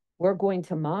rule. We're going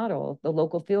to model the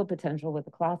local field potential with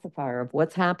a classifier of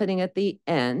what's happening at the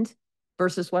end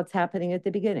versus what's happening at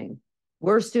the beginning.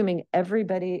 We're assuming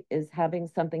everybody is having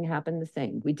something happen the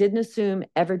same. We didn't assume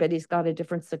everybody's got a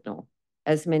different signal,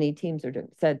 as many teams are doing.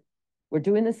 Said, we're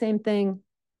doing the same thing.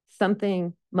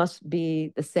 Something must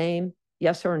be the same,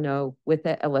 yes or no, with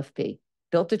the LFP.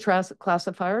 Built a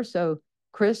classifier. So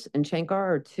Chris and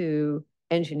Shankar are 2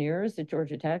 engineers at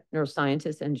Georgia Tech,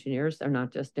 neuroscientists, engineers. They're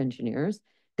not just engineers.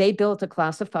 They built a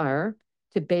classifier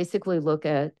to basically look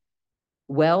at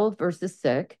well versus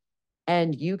sick.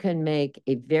 And you can make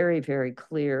a very, very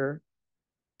clear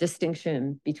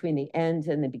distinction between the end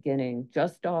and the beginning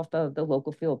just off of the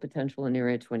local field potential in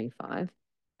Area 25.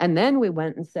 And then we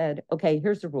went and said, okay,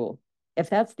 here's the rule. If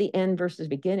that's the end versus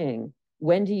beginning,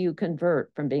 when do you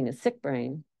convert from being a sick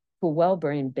brain to a well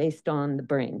brain based on the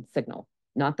brain signal,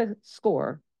 not the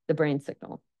score, the brain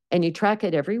signal? And you track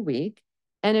it every week.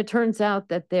 And it turns out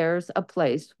that there's a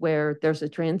place where there's a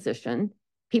transition.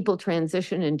 People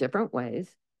transition in different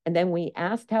ways. And then we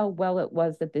asked how well it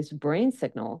was that this brain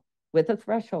signal with a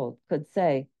threshold could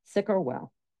say sick or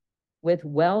well. With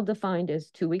well defined as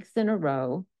 2 weeks in a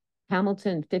row,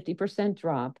 Hamilton 50%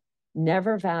 drop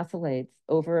never vacillates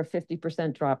over a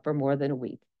 50% drop for more than a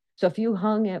week. So if you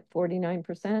hung at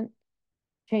 49%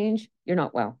 change, you're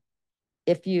not well.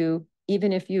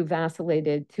 Even if you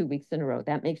vacillated 2 weeks in a row,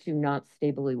 that makes you not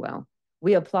stably well.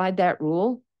 We applied that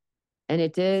rule and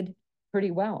it did pretty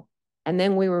well. And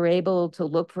then we were able to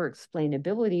look for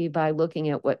explainability by looking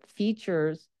at what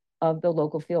features of the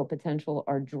local field potential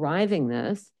are driving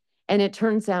this. And it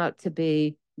turns out to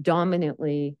be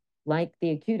dominantly like the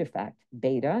acute effect,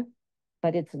 beta,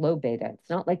 but it's low beta. It's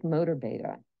not like motor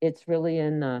beta. It's really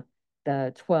in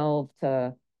the 12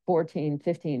 to 14,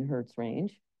 15 hertz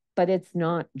range, but it's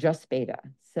not just beta.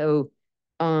 So,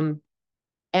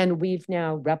 and we've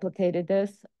now replicated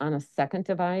this on a second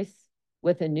device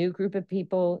with a new group of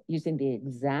people using the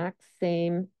exact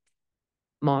same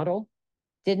model.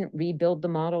 Didn't rebuild the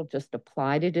model, just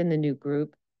applied it in the new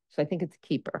group. So I think it's a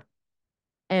keeper.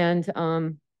 And,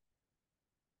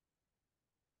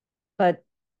 but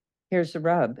here's the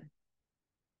rub.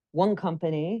 One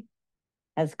company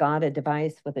has got a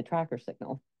device with a tracker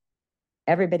signal.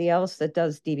 Everybody else that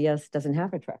does DBS doesn't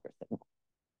have a tracker signal.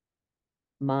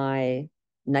 My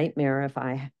nightmare, if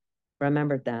I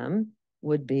remembered them,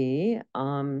 would be,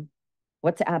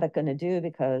 what's Abbott going to do?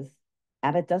 Because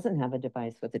Abbott doesn't have a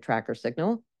device with a tracker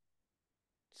signal.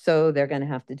 So they're going to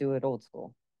have to do it old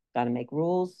school. Got to make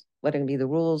rules. What are going to be the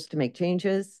rules to make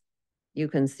changes? You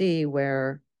can see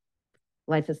where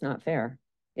life is not fair.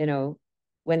 You know,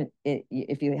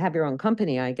 if you have your own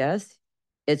company, I guess,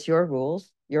 it's your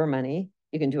rules, your money,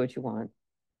 you can do what you want.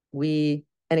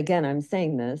 And again, I'm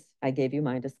saying this, I gave you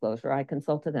my disclosure, I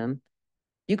consulted them.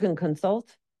 You can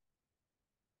consult.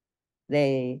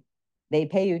 They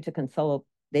pay you to consult,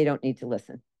 they don't need to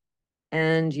listen.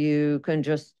 And you can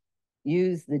just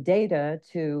use the data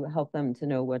to help them to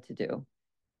know what to do.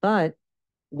 But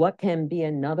what can be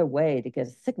another way to get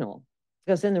a signal?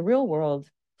 Because in the real world,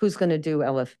 who's going to do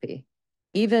LFP?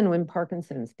 Even when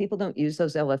Parkinson's, people don't use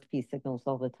those LFP signals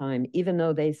all the time, even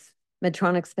though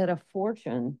Medtronic spent a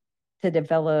fortune to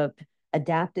develop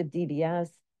adaptive DBS,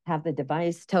 have the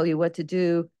device tell you what to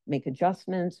do, make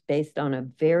adjustments based on a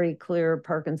very clear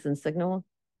Parkinson's signal.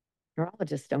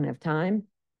 Neurologists don't have time.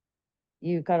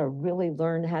 You've got to really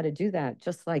learn how to do that.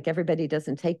 Just like everybody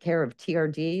doesn't take care of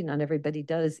TRD, not everybody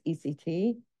does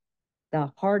ECT.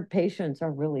 The hard patients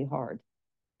are really hard.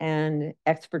 and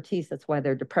expertise. That's why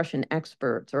they're depression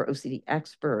experts or OCD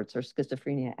experts or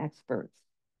schizophrenia experts.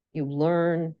 You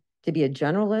learn to be a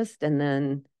generalist, and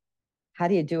then how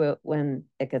do you do it when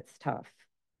it gets tough?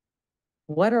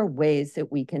 What are ways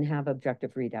that we can have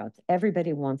objective readouts?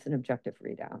 Everybody wants an objective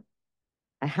readout.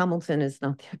 A Hamilton is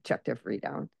not the objective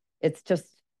readout. It's just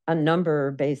a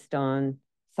number based on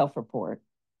self-report.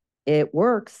 It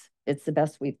works. It's the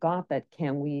best we've got, but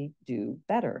can we do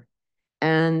better?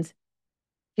 And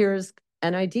here's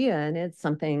an idea, and it's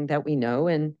something that we know.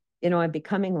 And, I'm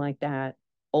becoming like that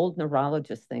old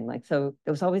neurologist thing. Like, so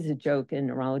there was always a joke in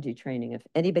neurology training. If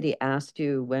anybody asked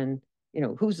you when,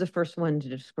 who's the first one to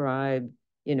describe,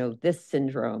 this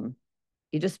syndrome,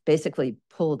 you just basically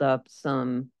pulled up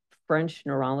some French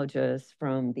neurologists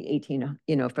from the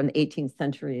 18th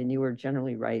century, and you were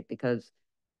generally right because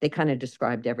they kind of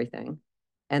described everything.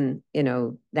 And,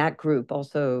 that group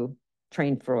also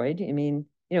trained Freud. I mean,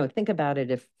 think about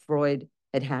it. If Freud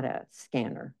had had a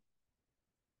scanner,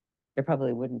 there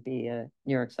probably wouldn't be a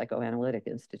New York Psychoanalytic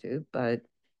Institute, but,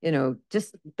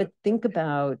 but think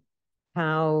about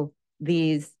how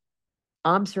these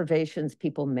observations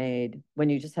people made when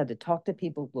you just had to talk to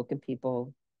people, look at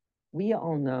people. We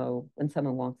all know when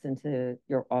someone walks into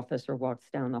your office or walks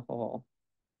down the hall,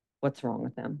 what's wrong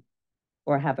with them,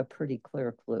 or have a pretty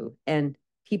clear clue. And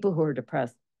people who are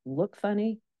depressed look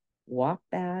funny, walk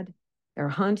bad, they're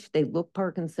hunched, they look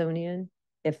Parkinsonian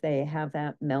if they have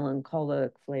that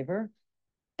melancholic flavor.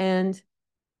 And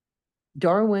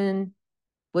Darwin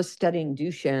was studying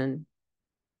Duchenne,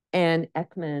 and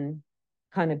Icahn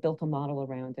kind of built a model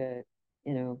around it,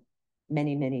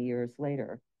 many, many years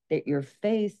later, that your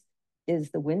face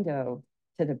is the window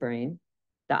to the brain.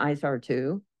 The eyes are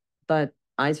too, but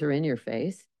eyes are in your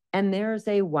face. And there's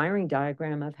a wiring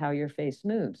diagram of how your face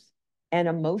moves. An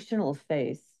emotional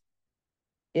face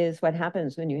is what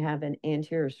happens when you have an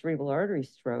anterior cerebral artery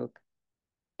stroke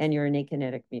and you're an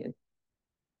akinetic mute.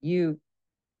 You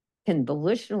can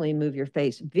volitionally move your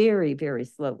face very, very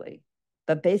slowly,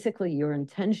 but basically your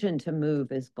intention to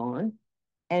move is gone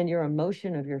and your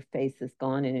emotion of your face is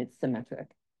gone, and it's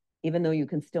symmetric, even though you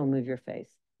can still move your face.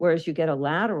 Whereas you get a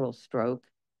lateral stroke,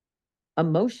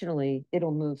 emotionally,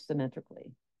 it'll move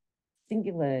symmetrically.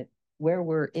 Cingulate, where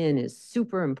we're in, is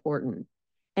super important.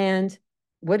 And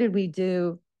what did we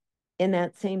do in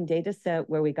that same data set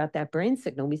where we got that brain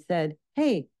signal? We said,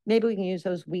 hey, maybe we can use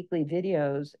those weekly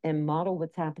videos and model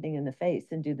what's happening in the face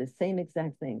and do the same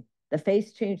exact thing. The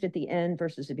face changed at the end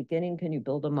versus the beginning. Can you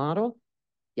build a model?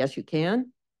 Yes, you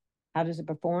can. How does it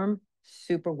perform?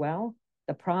 Super well.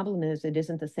 The problem is it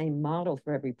isn't the same model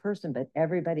for every person, but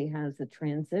everybody has a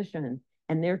transition,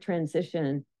 and their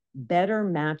transition better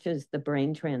matches the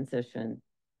brain transition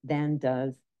than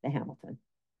does the Hamilton.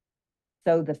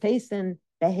 So the face and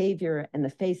behavior and the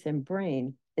face and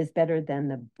brain is better than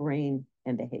the brain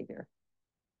and behavior.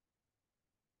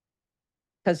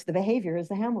 Because the behavior is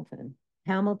the Hamilton.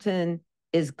 Hamilton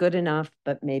is good enough,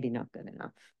 but maybe not good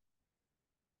enough.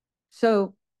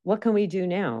 So what can we do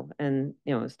now? And,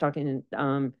 I was talking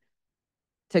to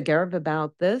Garib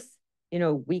about this.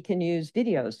 We can use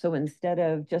videos. So instead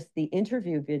of just the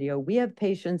interview video, we have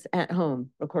patients at home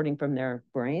recording from their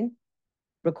brain,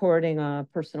 recording a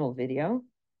personal video,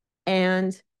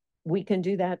 and we can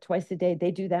do that twice a day.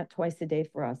 They do that twice a day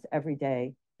for us every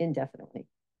day indefinitely.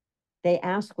 They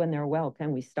ask when they're well,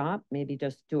 can we stop? Maybe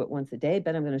just do it once a day,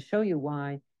 but I'm going to show you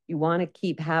why you want to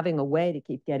keep having a way to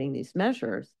keep getting these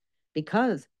measures,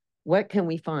 because what can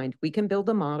we find? We can build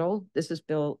a model. This is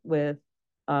built with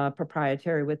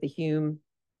proprietary with the Hume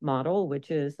model, which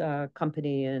is a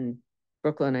company in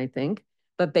Brooklyn, I think.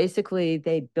 But basically,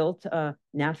 they built a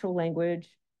natural language,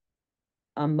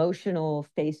 emotional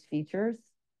face features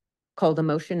called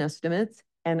emotion estimates,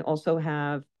 and also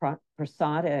have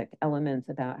prosodic elements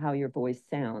about how your voice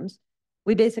sounds.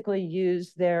 We basically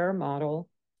used their model,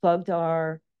 plugged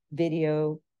our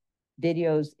videos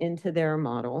into their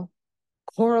model,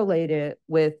 correlated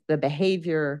with the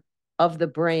behavior of the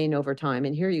brain over time.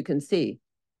 And here you can see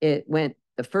it went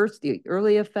the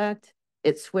early effect,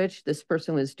 it switched, this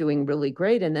person was doing really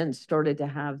great, and then started to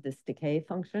have this decay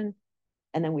function.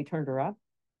 And then we turned her up.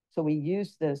 So we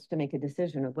used this to make a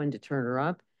decision of when to turn her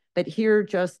up. But here,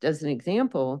 just as an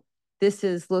example, this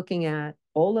is looking at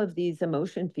all of these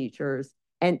emotion features,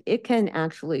 and it can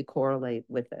actually correlate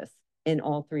with this in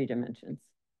all 3 dimensions,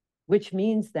 which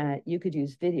means that you could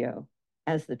use video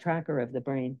as the tracker of the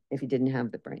brain if you didn't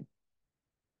have the brain.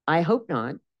 I hope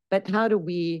not, but how do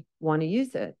we want to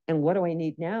use it? And what do I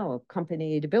need now? A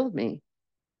company to build me.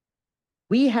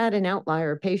 We had an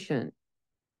outlier patient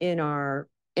in our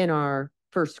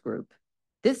first group.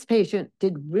 This patient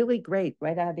did really great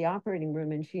right out of the operating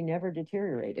room, and she never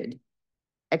deteriorated,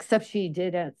 except she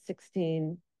did at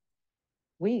 16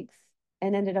 weeks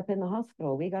and ended up in the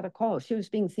hospital. We got a call. She was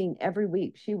being seen every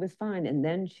week. She was fine, and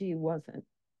then she wasn't.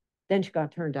 Then she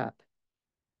got turned up.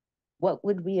 What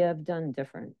would we have done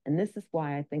different? And this is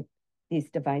why I think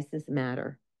these devices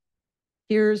matter.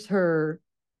 Here's her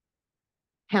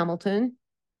Hamilton.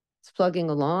 It's plugging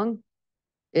along.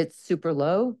 It's super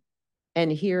low.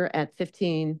 And here at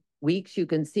 15 weeks, you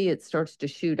can see it starts to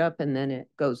shoot up, and then it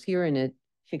goes here, and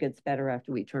she gets better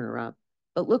after we turn her up.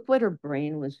 But look what her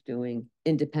brain was doing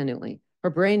independently. Her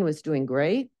brain was doing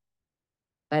great,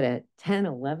 but at 10,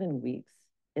 11 weeks,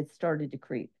 it started to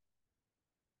creep.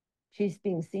 She's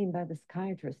being seen by the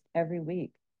psychiatrist every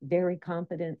week, very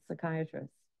competent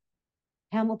psychiatrist.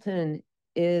 Hamilton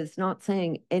is not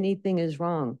saying anything is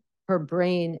wrong. Her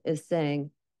brain is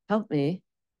saying, help me.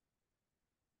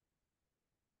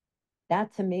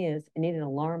 That to me is, I need an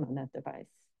alarm on that device.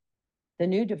 The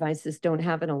new devices don't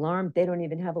have an alarm. They don't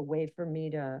even have a way for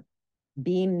me to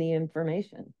beam the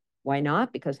information. Why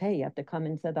not? Because, hey, you have to come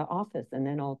into the office and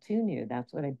then I'll tune you.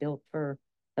 That's what they built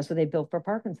for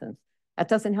Parkinson's. That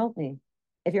doesn't help me.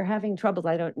 If you're having trouble,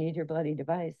 I don't need your bloody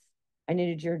device. I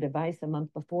needed your device a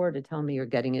month before to tell me you're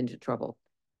getting into trouble.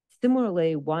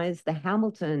 Similarly, why is the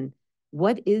Hamilton,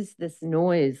 what is this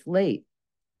noise late?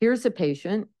 Here's a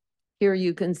patient. Here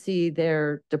you can see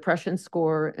their depression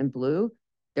score in blue.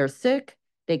 They're sick,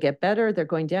 they get better, they're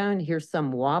going down. Here's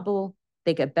some wobble,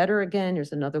 they get better again.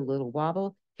 Here's another little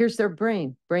wobble. Here's their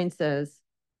brain. Brain says,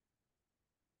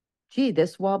 gee,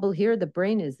 this wobble here, the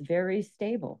brain is very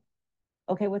stable.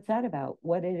 Okay, what's that about?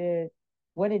 What did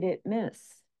it miss?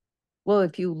 Well,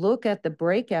 if you look at the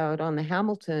breakout on the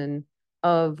Hamilton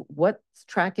of what's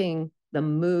tracking the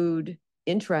mood,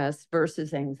 interest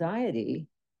versus anxiety,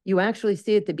 you actually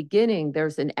see at the beginning,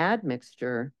 there's an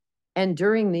admixture. And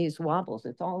during these wobbles,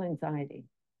 it's all anxiety.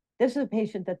 This is a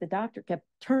patient that the doctor kept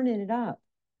turning it up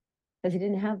because he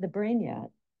didn't have the brain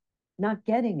yet, not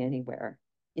getting anywhere.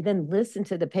 You then listen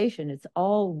to the patient. It's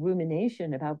all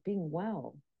rumination about being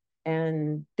well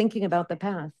and thinking about the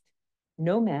past.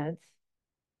 No meds,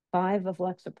 5 of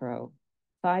Lexapro.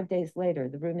 5 days later,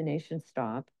 the rumination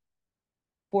stopped.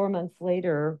 4 months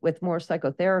later, with more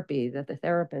psychotherapy that the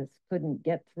therapist couldn't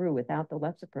get through without the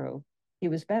Lexapro, he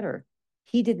was better.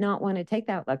 He did not want to take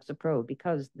that Lexapro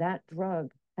because that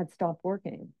drug had stopped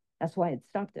working. That's why it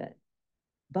stopped it.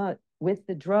 But with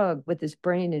the drug, with his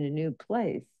brain in a new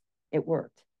place, it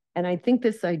worked. And I think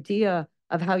this idea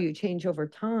of how you change over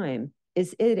time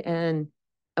is it. And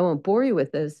I won't bore you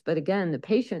with this, but again, the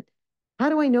patient, how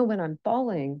do I know when I'm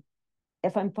falling?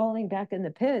 If I'm falling back in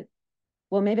the pit,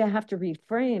 well, maybe I have to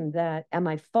reframe that. Am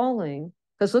I falling?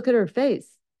 Because look at her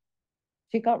face.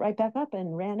 She got right back up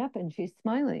and ran up and she's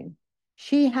smiling.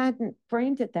 She hadn't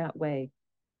framed it that way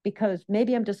because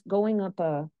maybe I'm just going up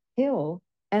a hill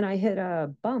and I hit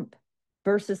a bump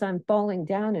versus I'm falling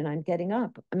down and I'm getting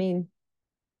up. I mean,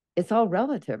 it's all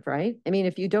relative, right? I mean,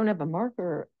 if you don't have a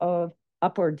marker of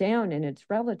up or down and it's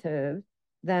relative,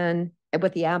 then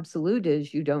what the absolute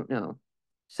is, you don't know.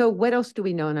 So what else do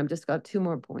we know? And I've just got 2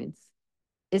 more points.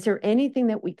 Is there anything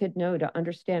that we could know to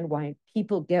understand why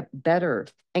people get better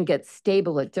and get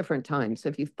stable at different times? So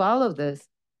if you follow this,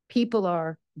 people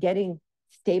are getting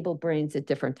stable brains at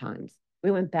different times.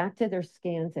 We went back to their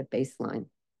scans at baseline.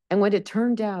 And what it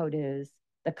turned out is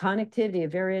the connectivity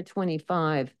of area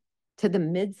 25 to the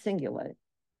mid-cingulate,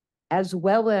 as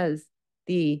well as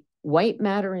the white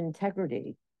matter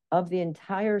integrity of the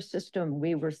entire system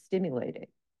we were stimulating,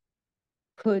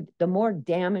 the more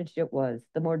damaged it was,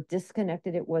 the more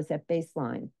disconnected it was at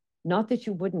baseline. Not that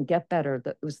you wouldn't get better,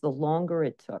 that it was the longer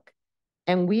it took.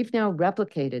 And we've now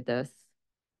replicated this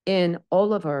in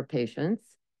all of our patients.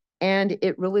 And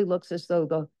it really looks as though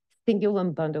the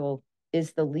cingulum bundle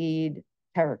is the lead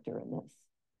character in this.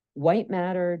 White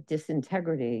matter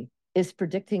disintegrity is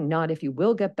predicting not if you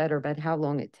will get better, but how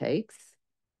long it takes.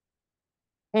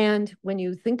 And when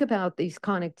you think about these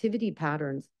connectivity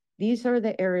patterns, these are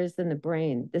the areas in the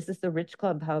brain. This is the rich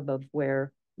club hub of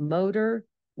where motor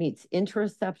meets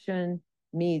interoception,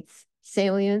 meets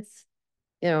salience,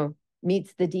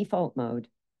 meets the default mode.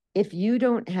 If you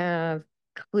don't have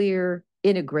clear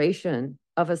integration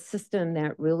of a system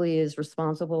that really is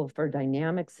responsible for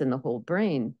dynamics in the whole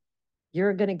brain,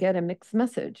 you're going to get a mixed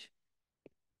message.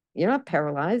 You're not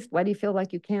paralyzed. Why do you feel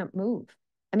like you can't move?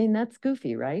 I mean, that's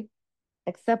goofy, right?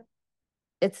 Except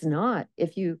it's not.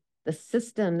 The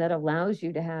system that allows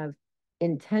you to have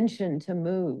intention to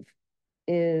move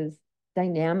is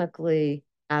dynamically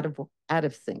out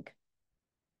of sync.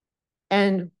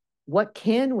 And what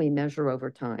can we measure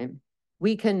over time?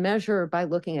 We can measure by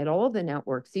looking at all the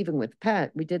networks, even with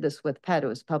PET. We did this with PET, it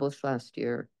was published last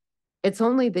year. It's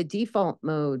only the default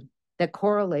mode that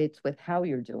correlates with how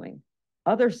you're doing.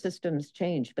 Other systems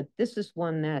change, but this is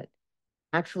one that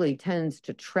actually tends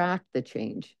to track the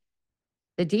change.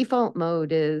 The default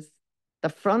mode is the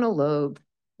frontal lobe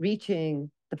reaching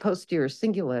the posterior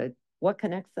cingulate. What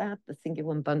connects that? The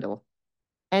cingulum bundle.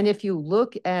 And if you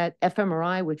look at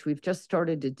fMRI, which we've just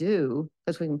started to do,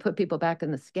 because we can put people back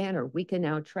in the scanner, we can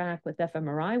now track with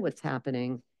fMRI what's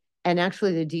happening. And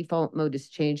actually the default mode is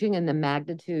changing and the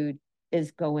magnitude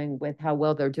is going with how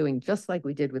well they're doing, just like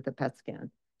we did with the PET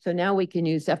scan. So now we can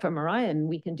use fMRI and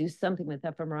we can do something with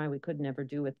fMRI we could never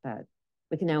do with PET.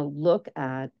 We can now look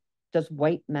at, does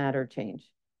white matter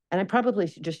change? And I probably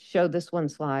should just show this one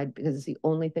slide because it's the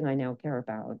only thing I now care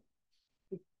about.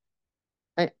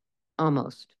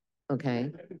 Almost, okay.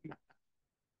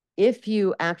 If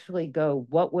you actually go,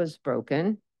 what was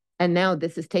broken? And now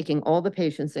this is taking all the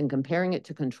patients and comparing it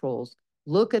to controls.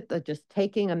 Look at the, just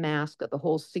taking a mask of the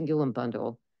whole cingulum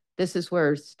bundle. This is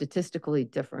where statistically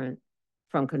different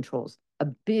from controls. A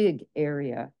big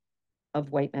area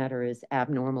of white matter is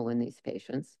abnormal in these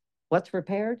patients. What's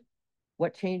repaired?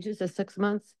 What changes at 6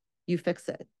 months? You fix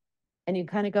it. And you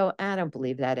kind of go, I don't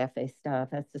believe that FA stuff.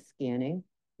 That's the scanning.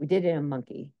 We did it in a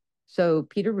monkey. So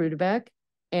Peter Rudebeck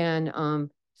and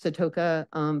Satoka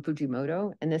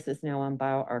Fujimoto, and this is now on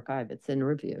bioRxiv, it's in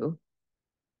review.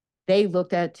 They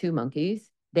looked at 2 monkeys.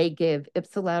 They give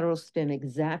ipsilateral stim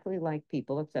exactly like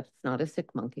people, except it's not a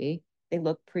sick monkey. They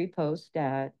look pre-post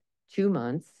at 2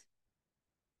 months.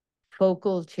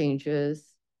 Focal changes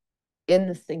in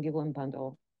the cingulum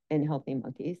bundle in healthy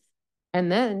monkeys. And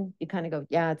then you kind of go,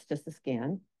 yeah, it's just a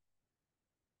scan.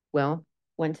 Well,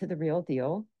 went to the real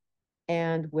deal.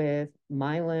 And with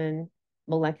myelin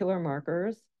molecular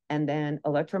markers and then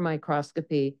electron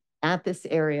microscopy at this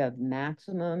area of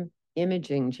maximum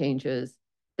imaging changes,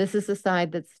 this is the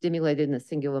side that's stimulated in the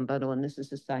cingulum bundle, and this is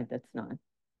the side that's not.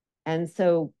 And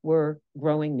so we're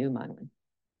growing new myelin.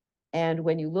 And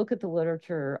when you look at the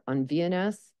literature on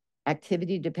VNS,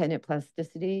 activity-dependent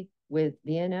plasticity with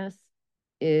VNS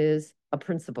is a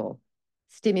principle.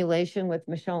 Stimulation with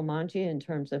Michel Manji in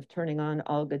terms of turning on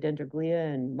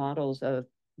oligodendroglia and models of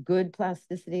good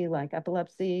plasticity like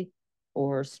epilepsy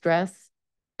or stress.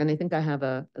 And I think I have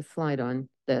a slide on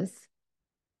this.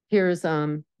 Here's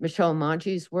Michel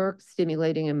Manji's work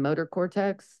stimulating in motor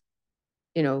cortex,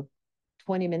 20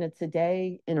 minutes a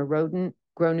day in a rodent,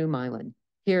 grow new myelin.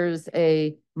 Here's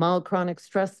a mild chronic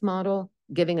stress model,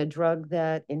 giving a drug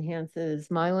that enhances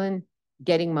myelin,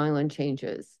 getting myelin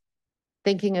changes.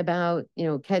 Thinking about,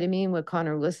 ketamine with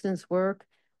Connor Liston's work,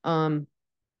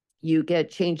 you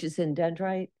get changes in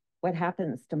dendrite. What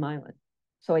happens to myelin?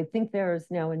 So I think there is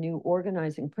now a new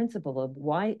organizing principle of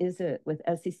why is it with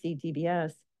SEC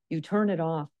DBS, you turn it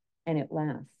off and it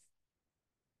lasts.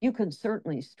 You can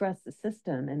certainly stress the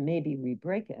system and maybe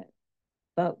re-break it.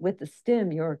 But with the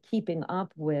stim, you're keeping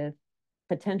up with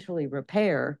potentially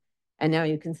repair. And now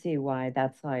you can see why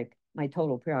that's like my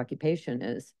total preoccupation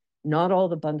is not all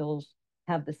the bundles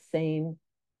have the same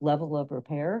level of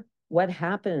repair. What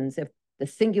happens if the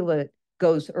cingulate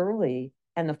goes early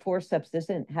and the forceps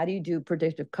isn't? How do you do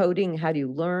predictive coding? How do you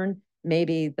learn?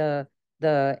 Maybe the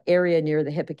area near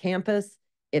the hippocampus,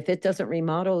 if it doesn't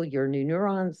remodel your new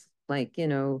neurons, like,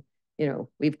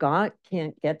 we've got,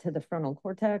 can't get to the frontal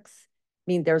cortex.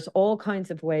 I mean, there's all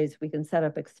kinds of ways we can set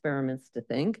up experiments to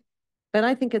think, but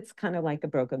I think it's kind of like a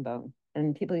broken bone.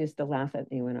 And people used to laugh at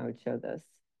me when I would show this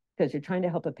because you're trying to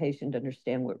help a patient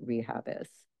understand what rehab is.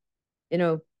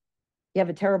 You have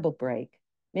a terrible break.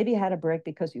 Maybe you had a break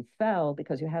because you fell,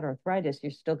 because you had arthritis.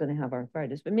 You're still going to have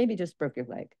arthritis, but maybe just broke your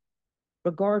leg.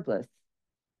 Regardless,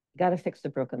 you got to fix the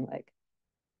broken leg.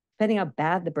 Depending how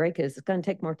bad the break is, it's going to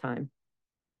take more time.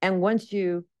 And once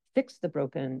you fix the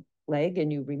broken leg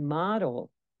and you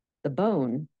remodel the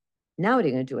bone, now what are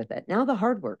you going to do with it? Now the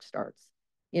hard work starts.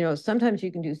 Sometimes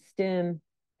you can do stim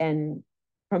and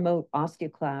promote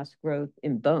osteoclast growth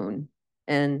in bone,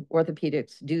 and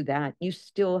orthopedics do that. You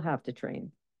still have to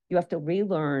train. You have to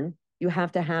relearn. You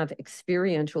have to have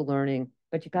experiential learning,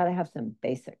 but you got to have some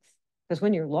basics. Because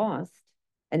when you're lost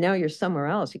and now you're somewhere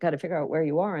else, you got to figure out where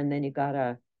you are, and then you got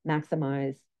to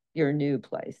maximize your new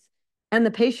place. And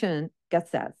the patient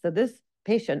gets that. So this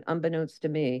patient, unbeknownst to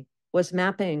me, was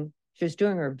mapping, she was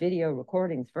doing her video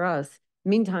recordings for us.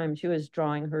 Meantime, she was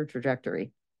drawing her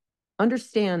trajectory.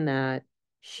 Understand that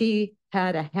she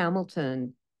had a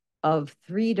Hamilton of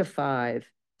 3 to 5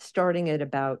 starting at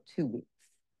about 2 weeks.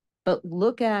 But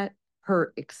look at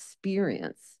her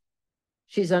experience.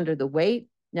 She's under the weight.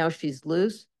 Now she's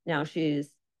loose. Now she's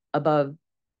above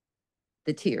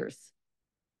the tears.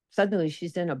 suddenly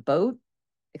she's in a boat,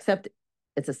 except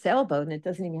it's a sailboat and it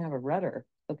doesn't even have a rudder.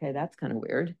 Okay, that's kind of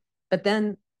weird. But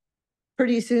then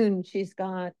pretty soon she's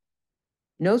got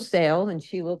no sail and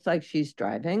she looks like she's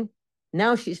driving.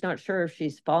 Now she's not sure if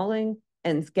she's falling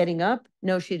and getting up.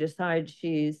 No, she decides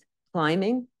she's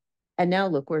climbing. And now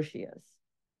look where she is.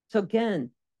 So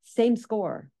again, same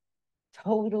score,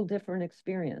 total different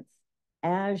experience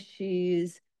as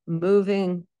she's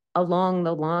moving along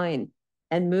the line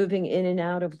and moving in and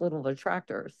out of little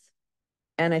attractors.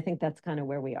 And I think that's kind of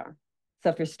where we are. So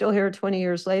if you're still here 20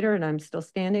 years later and I'm still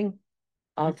standing,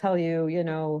 I'll tell you, you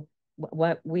know,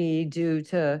 what we do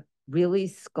to really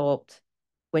sculpt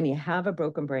when you have a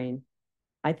broken brain.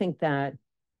 I think that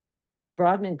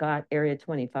Brodmann got area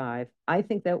 25. I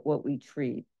think that what we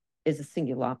treat is a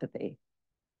cingulopathy.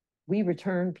 We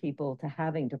return people to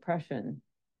having depression,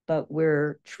 but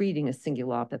we're treating a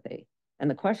cingulopathy. And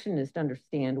the question is to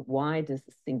understand, why does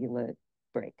the cingulate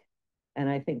break? And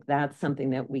I think that's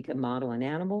something that we can model in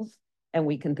animals and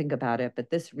we can think about it, but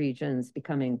this region's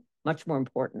becoming much more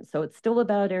important. So it's still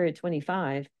about area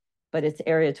 25, but it's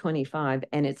area 25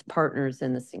 and its partners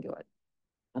in the cingulate.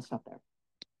 I'll stop there.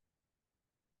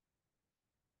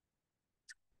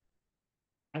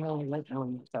 I don't like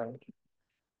Helen, sorry.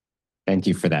 Thank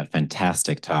you for that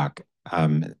fantastic talk.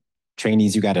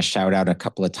 Trainees, you got a shout out a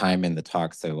couple of times in the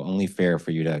talk, so only fair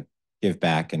for you to give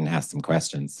back and ask some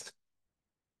questions.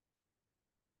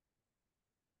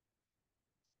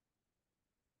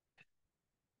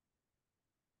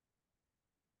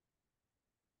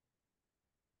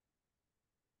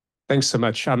 Thanks so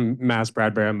much. I'm Maz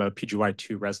Bradbury. I'm a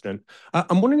PGY2 resident.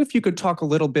 I'm wondering if you could talk a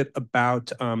little bit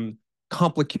about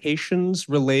complications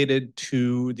related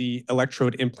to the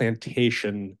electrode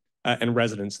implantation and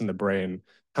residence in the brain.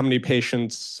 How many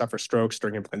patients suffer strokes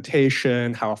during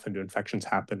implantation? How often do infections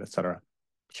happen, et cetera?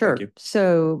 Sure.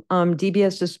 So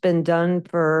DBS has been done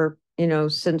for, you know,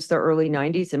 since the early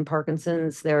 90s. In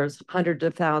Parkinson's, there's hundreds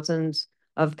of thousands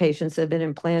of patients that have been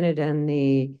implanted, and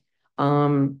the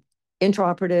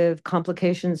intraoperative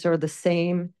complications are the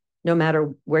same no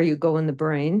matter where you go in the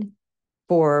brain.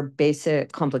 For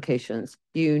basic complications,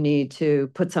 you need to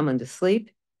put someone to sleep.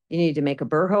 You need to make a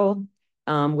burr hole,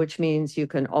 which means you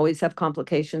can always have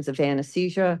complications of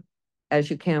anesthesia, as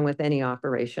you can with any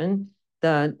operation.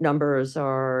 The numbers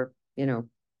are, you know,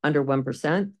 under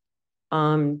 1%.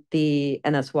 And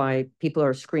that's why people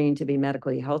are screened to be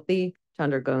medically healthy to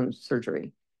undergo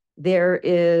surgery. There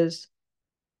is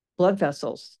blood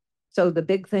vessels. So the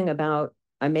big thing about,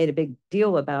 I made a big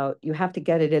deal about, you have to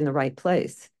get it in the right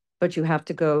place, but you have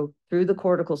to go through the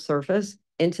cortical surface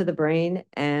into the brain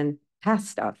and past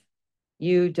stuff.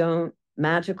 You don't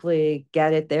magically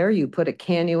get it there. You put a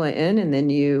cannula in and then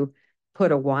you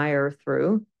put a wire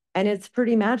through. And it's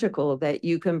pretty magical that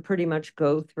you can pretty much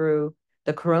go through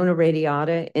the corona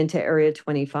radiata into area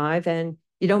 25 and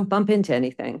you don't bump into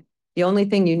anything. The only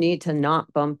thing you need to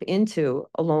not bump into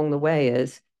along the way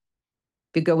is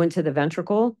if you go into the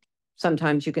ventricle,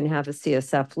 sometimes you can have a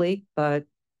CSF leak, but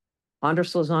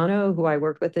Anders Lozano, who I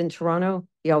worked with in Toronto,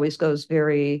 he always goes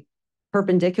very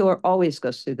perpendicular, always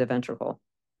goes through the ventricle.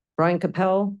 Brian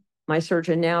Capel, my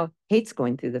surgeon now, hates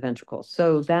going through the ventricle.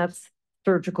 So that's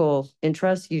surgical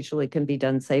interest, usually can be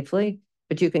done safely,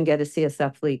 but you can get a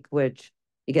CSF leak, which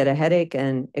you get a headache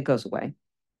and it goes away.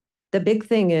 The big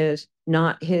thing is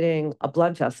not hitting a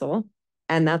blood vessel,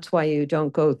 and that's why you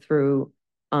don't go through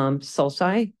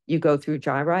sulci, you go through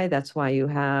gyri. That's why you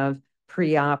have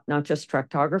pre-op, not just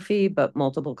tractography, but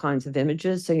multiple kinds of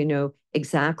images. So you know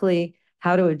exactly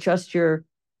how to adjust your,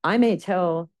 I may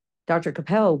tell Dr.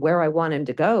 Capel where I want him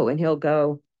to go, and he'll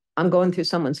go, I'm going through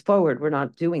someone's forward. We're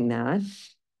not doing that.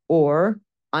 Or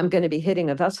I'm going to be hitting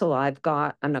a vessel I'm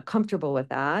not comfortable with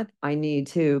that. I need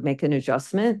to make an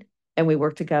adjustment. And we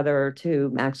work together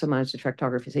to maximize the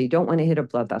tractography. So you don't want to hit a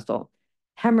blood vessel.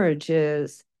 Hemorrhage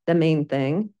is the main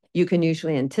thing. You can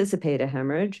usually anticipate a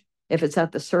hemorrhage. If it's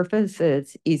at the surface,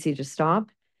 it's easy to stop.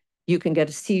 You can get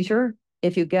a seizure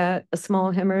if you get a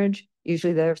small hemorrhage.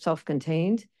 Usually they're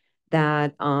self-contained.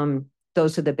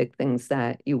 Those are the big things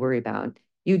that you worry about.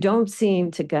 You don't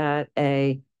seem to get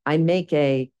I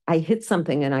hit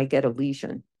something and I get a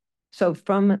lesion. So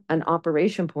from an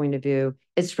operation point of view,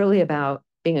 it's really about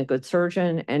being a good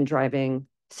surgeon and driving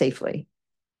safely.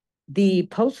 The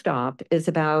post-op is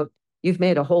about, you've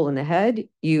made a hole in the head,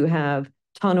 you have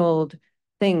tunneled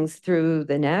things through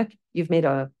the neck, you've made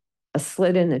a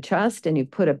slit in the chest, and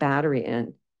you've put a battery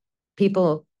in.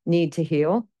 People need to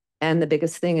heal. And the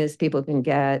biggest thing is people can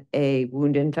get a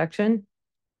wound infection.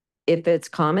 If it's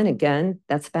common, again,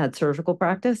 that's bad surgical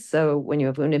practice. So when you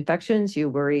have wound infections, you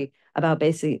worry about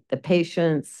basically the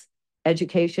patient's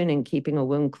education and keeping a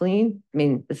wound clean. I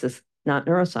mean, this is not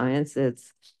neuroscience,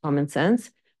 it's common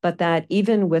sense, but that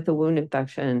even with a wound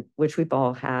infection, which we've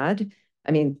all had,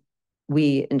 I mean,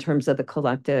 we, in terms of the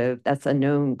collective, that's a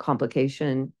known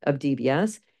complication of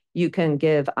DBS. You can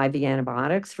give IV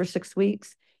antibiotics for 6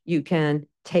 weeks. You can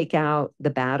take out the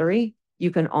battery.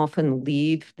 You can often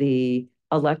leave the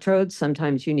electrodes.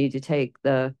 Sometimes you need to take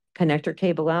the connector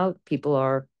cable out. People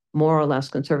are more or less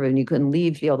conservative, and you can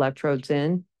leave the electrodes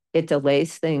in. It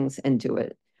delays things and do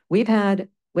it.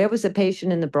 There was a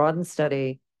patient in the Broaden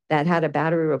study that had a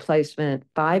battery replacement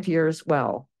 5 years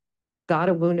well, got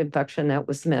a wound infection that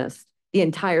was missed. The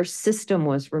entire system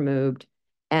was removed.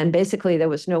 And basically there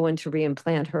was no one to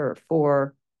reimplant her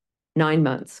for 9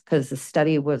 months because the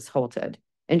study was halted.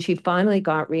 And she finally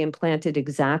got reimplanted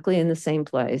exactly in the same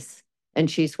place. And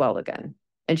she's well again.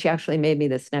 And she actually made me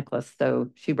this necklace. So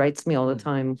she writes me all the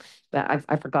time. But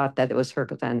I forgot that it was her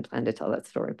because I hadn't planned to tell that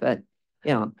story. But,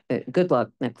 you know, good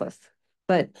luck necklace.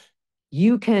 But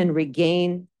you can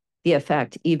regain the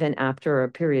effect even after a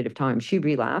period of time. She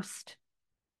relapsed.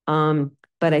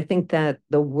 But I think that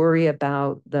the worry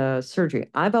about the surgery,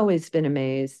 I've always been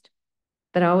amazed,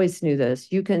 but I always knew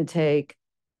this. You can take,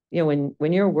 you know,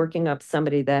 when you're working up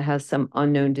somebody that has some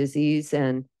unknown disease,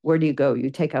 and where do you go?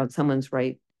 You take out someone's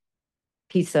right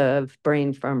piece of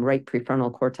brain from right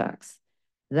prefrontal cortex.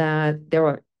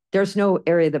 There's no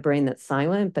area of the brain that's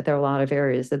silent, but there are a lot of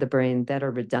areas of the brain that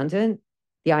are redundant.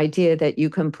 The idea that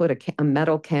you can put a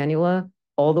metal cannula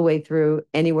all the way through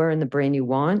anywhere in the brain you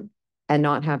want and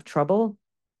not have trouble,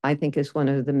 I think is one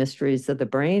of the mysteries of the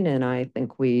brain. And I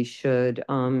think we should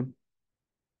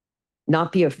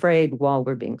not be afraid while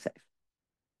we're being safe.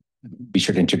 Be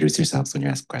sure to introduce yourselves when you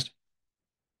ask a question.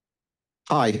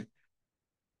 Hi,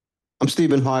 I'm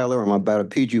Stephen Heiler. I'm about a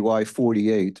PGY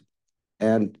 48,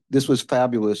 and this was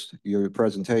fabulous, your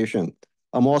presentation.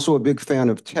 I'm also a big fan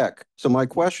of tech. So my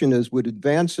question is, with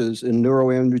advances in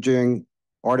neuroimaging,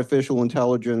 artificial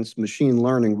intelligence, machine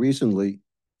learning recently,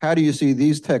 how do you see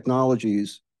these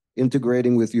technologies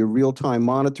integrating with your real-time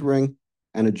monitoring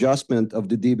and adjustment of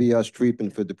the DBS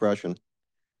treatment for depression?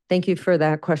 Thank you for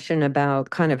that question about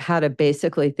kind of how to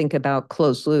basically think about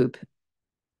closed loop.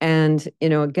 And, you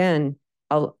know, again,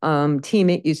 team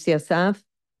at UCSF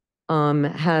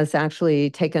has actually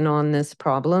taken on this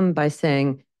problem by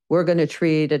saying, we're going to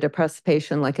treat a depressed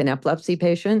patient like an epilepsy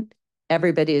patient.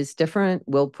 Everybody is different.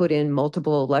 We'll put in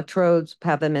multiple electrodes,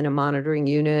 have them in a monitoring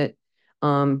unit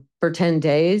for 10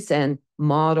 days and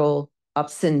model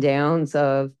ups and downs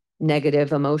of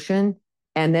negative emotion.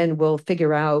 And then we'll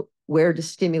figure out where to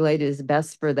stimulate is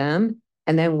best for them.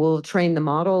 And then we'll train the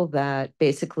model that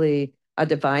basically a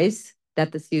device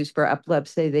that is used for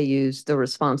epilepsy, they use the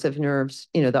responsive nerves,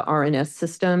 you know, the RNS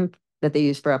system that they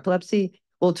use for epilepsy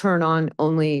will turn on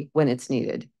only when it's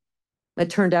needed. It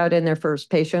turned out in their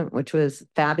first patient, which was a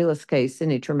fabulous case in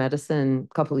Nature Medicine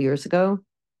a couple of years ago,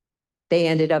 they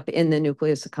ended up in the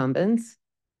nucleus accumbens,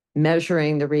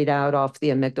 measuring the readout off the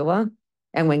amygdala.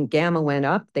 And when gamma went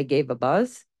up, they gave a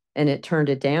buzz and it turned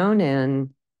it down, and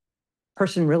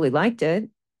person really liked it,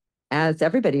 as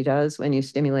everybody does when you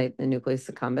stimulate the nucleus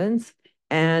accumbens.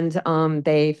 And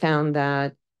they found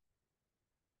that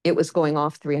it was going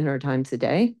off 300 times a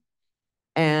day,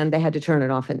 and they had to turn it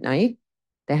off at night.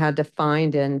 They had to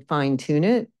find and fine tune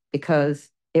it because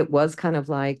it was kind of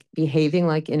like behaving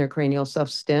like intracranial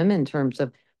self-stim in terms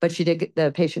of, but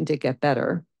the patient did get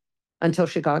better until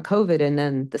she got COVID, and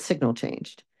then the signal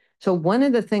changed. So one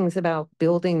of the things about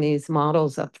building these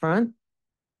models up front,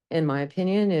 in my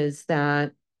opinion, is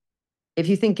that if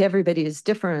you think everybody is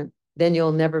different, then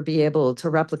you'll never be able to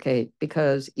replicate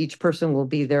because each person will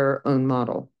be their own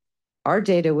model. Our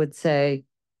data would say,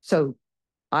 so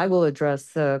I will address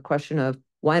the question of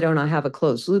why don't I have a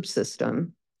closed loop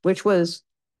system, which was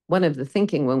one of the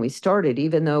thinking when we started,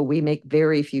 even though we make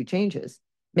very few changes.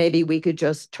 Maybe we could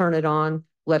just turn it on,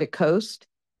 let it coast,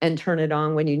 and turn it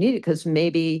on when you need it, because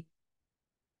maybe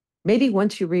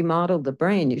once you remodel the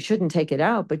brain, you shouldn't take it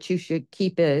out, but you should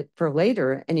keep it for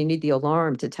later, and you need the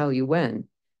alarm to tell you when.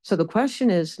 So the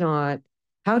question is not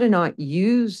how to not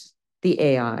use the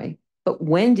AI, but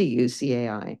when to use the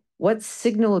AI. What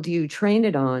signal do you train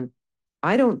it on?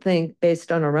 I don't think,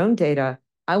 based on our own data,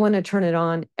 I want to turn it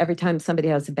on every time somebody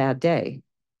has a bad day.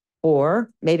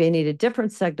 Or maybe I need a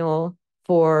different signal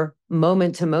for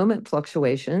moment-to-moment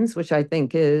fluctuations, which I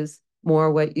think is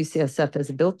more what UCSF has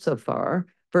built so far,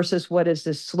 versus what is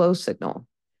this slow signal.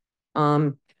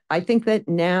 I think that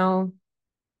now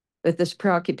with this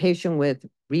preoccupation with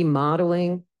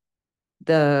remodeling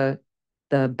the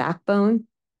backbone,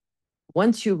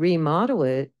 once you remodel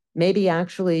it, maybe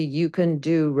actually you can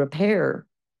do repair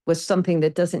with something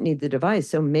that doesn't need the device.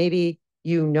 So maybe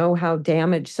you know how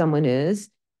damaged someone is.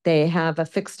 They have a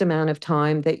fixed amount of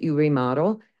time that you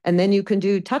remodel, and then you can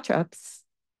do touch-ups,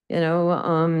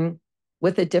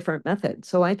 with a different method.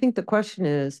 So I think the question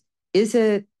is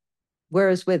it,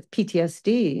 whereas with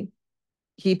PTSD,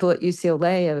 people at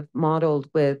UCLA have modeled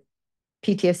with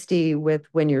PTSD with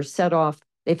when you're set off,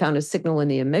 they found a signal in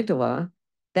the amygdala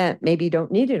that maybe you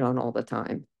don't need it on all the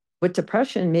time. With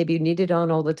depression, maybe you need it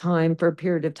on all the time for a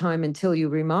period of time until you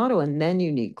remodel, and then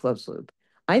you need closed loop.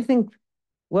 I think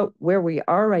where we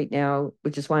are right now,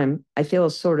 which is why I feel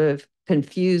sort of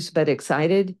confused but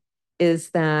excited,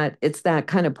 is that it's that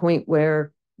kind of point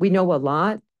where we know a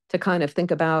lot to kind of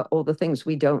think about all the things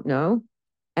we don't know.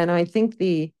 And I think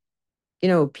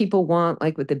people want,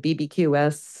 like with the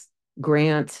BBQS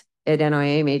grant at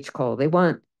NIMH call, they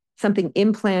want something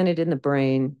implanted in the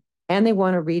brain, and they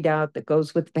want a readout that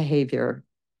goes with behavior.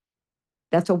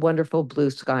 That's a wonderful blue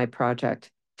sky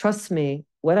project. Trust me,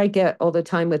 what I get all the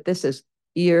time with this is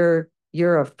you're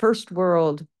a first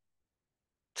world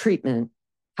treatment.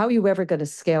 How are you ever going to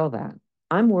scale that?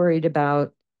 I'm worried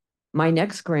about my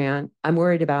next grant. I'm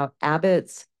worried about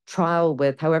Abbott's trial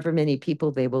with however many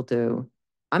people they will do.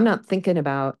 I'm not thinking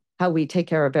about how we take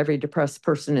care of every depressed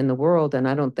person in the world, and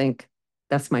I don't think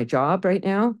that's my job right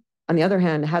now. On the other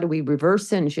hand, how do we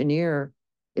reverse engineer?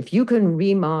 If you can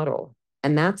remodel,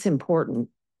 and that's important,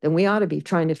 then we ought to be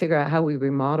trying to figure out how we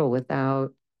remodel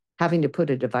without having to put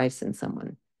a device in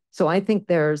someone. So I think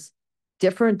there's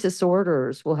different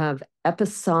disorders will have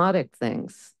episodic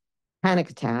things, panic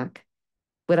attack.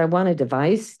 Would I want a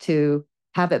device to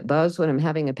have it buzz when I'm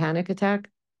having a panic attack?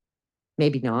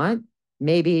 Maybe not.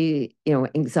 Maybe,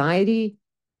 anxiety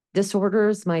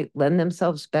disorders might lend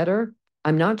themselves better.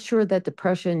 I'm not sure that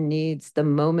depression needs the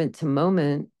moment to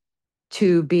moment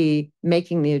to be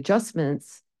making the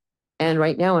adjustments. And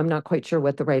right now, I'm not quite sure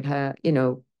what the right,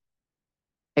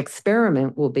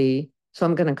 experiment will be. So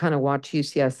I'm going to kind of watch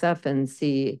UCSF and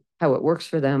see how it works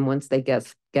for them once they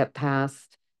get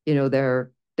past,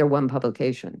 their one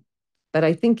publication. But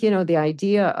I think, the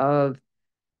idea of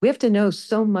we have to know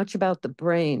so much about the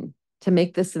brain to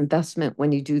make this investment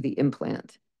when you do the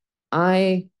implant.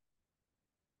 I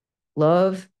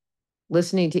love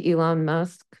listening to Elon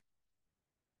Musk,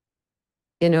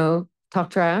 talk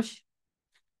trash.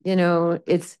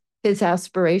 It's his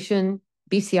aspiration.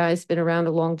 BCI has been around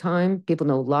a long time. People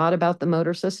know a lot about the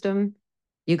motor system.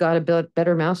 You got to build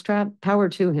better mousetrap. Power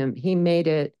to him. He made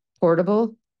it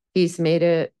portable. He's made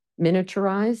it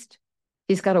miniaturized.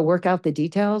 He's got to work out the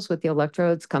details with the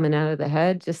electrodes coming out of the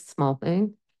head, just a small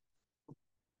thing.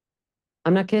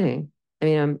 I'm not kidding. I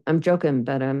mean, I'm joking,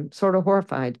 but I'm sort of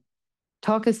horrified.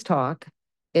 Talk is talk.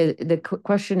 The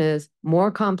question is,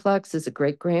 more complex is a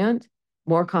great grant.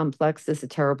 More complex is a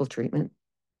terrible treatment.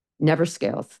 Never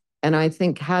scales. And I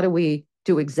think, how do we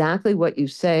do exactly what you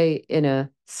say in a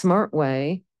smart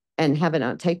way and have it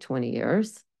not take 20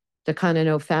 years to kind of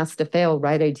know fast to fail,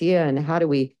 right idea? And how do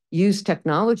we use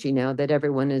technology now that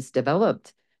everyone has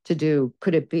developed to do?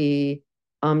 Could it be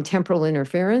temporal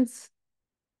interference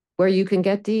where you can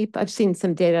get deep? I've seen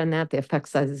some data on that. The effect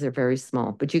sizes are very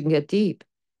small, but you can get deep.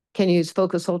 Can you use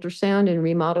focus ultrasound and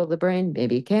remodel the brain?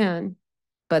 Maybe you can.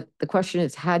 But the question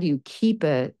is, how do you keep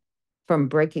it from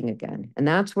breaking again? And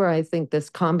that's where I think this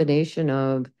combination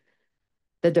of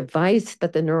the device,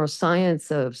 but the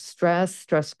neuroscience of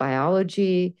stress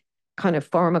biology, kind of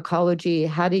pharmacology,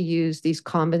 how to use these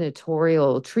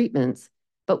combinatorial treatments.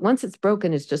 But once it's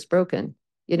broken, it's just broken.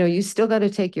 You still got to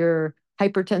take your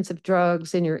hypertensive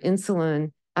drugs and your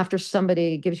insulin after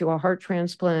somebody gives you a heart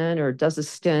transplant or does a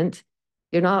stent.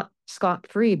 You're not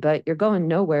scot-free, but you're going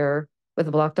nowhere with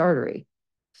a blocked artery.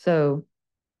 So,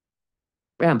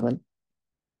 rambling.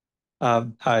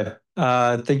 Hi.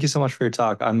 Thank you so much for your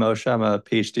talk. I'm Moshe. I'm a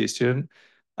PhD student.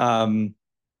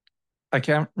 I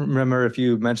can't remember if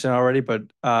you mentioned already, but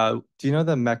do you know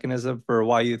the mechanism for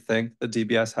why you think the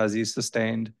DBS has these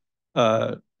sustained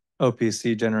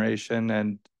OPC generation?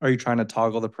 And are you trying to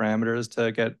toggle the parameters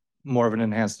to get more of an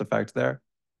enhanced effect there?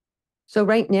 So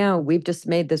right now, we've just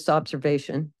made this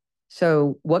observation.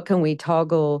 So what can we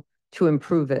toggle to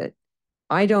improve it?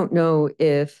 I don't know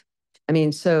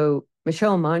so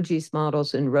Michelle Manji's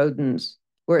models in rodents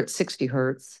were at 60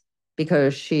 hertz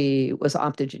because she was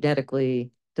optogenetically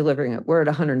delivering it. We're at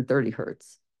 130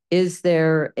 hertz. Is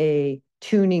there a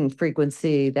tuning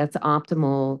frequency that's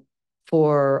optimal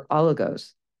for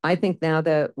oligos? I think now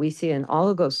that we see an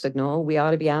oligo signal, we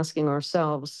ought to be asking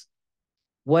ourselves,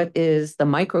 what is the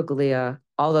microglia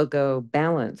oligo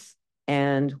balance?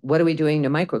 And what are we doing to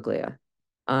microglia?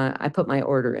 I put my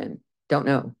order in. Don't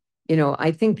know.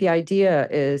 I think the idea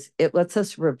is it lets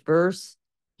us reverse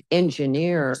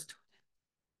engineer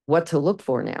what to look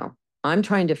for now. I'm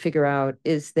trying to figure out,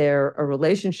 is there a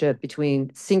relationship between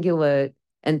cingulate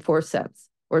and forceps,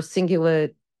 or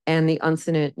cingulate and the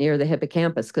uncinate near the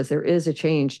hippocampus? Because there is a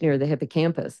change near the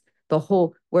hippocampus.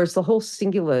 Whereas the whole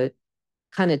cingulate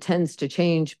kind of tends to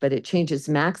change, but it changes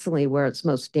maximally where it's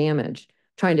most damaged,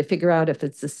 trying to figure out if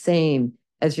it's the same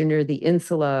as you're near the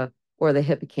insula or the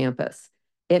hippocampus.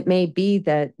 It may be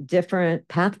that different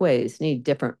pathways need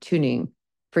different tuning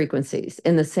frequencies.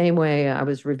 In the same way, I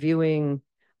was reviewing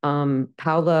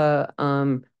Paula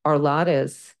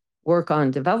Arlada's work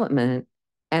on development,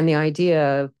 and the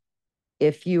idea of,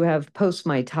 if you have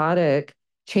post-mitotic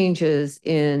changes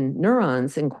in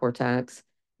neurons in cortex,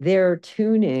 they're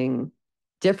tuning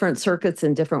different circuits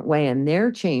in different way, and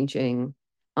they're changing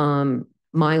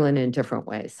myelin in different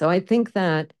ways. So I think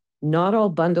that not all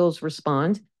bundles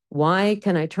respond. Why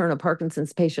can I turn a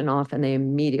Parkinson's patient off and they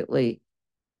immediately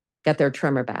get their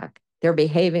tremor back? They're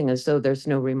behaving as though there's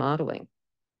no remodeling.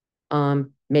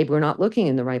 Maybe we're not looking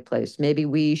in the right place. Maybe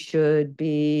we should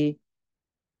be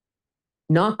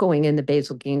not going in the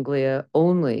basal ganglia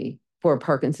only for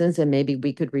Parkinson's, and maybe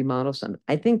we could remodel some.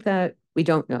 I think that we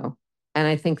don't know. And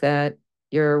I think that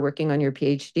you're working on your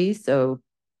PhD, so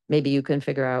maybe you can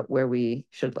figure out where we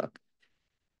should look.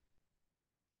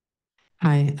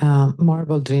 Hi, Maura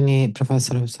Boldrini,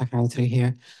 professor of psychiatry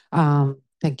here.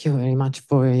 Thank you very much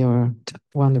for your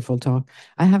wonderful talk.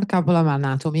 I have a couple of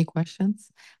anatomy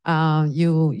questions.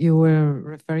 You were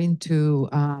referring to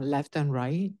left and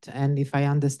right, and if I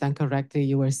understand correctly,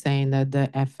 you were saying that the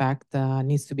effect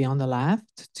needs to be on the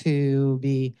left to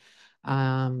be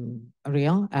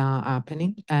real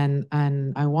happening, and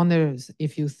I wonder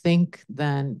if you think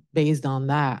then, based on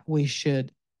that, we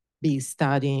should be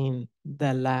studying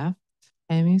the left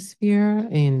hemisphere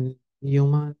in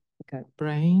human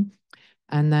brain.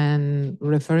 And then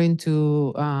referring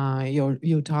to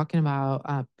you talking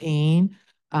about pain,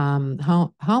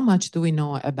 how much do we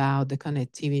know about the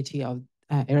connectivity of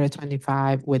area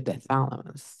 25 with the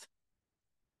thalamus?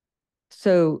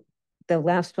 So the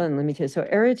last one, let me tell you. So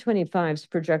area 25's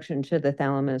projection to the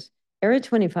thalamus. Area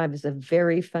 25 is a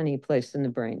very funny place in the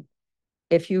brain.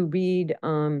 If you read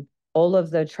all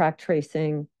of the track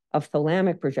tracing of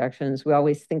thalamic projections, we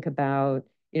always think about,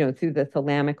 through the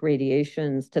thalamic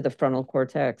radiations to the frontal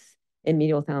cortex and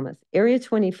medial thalamus. Area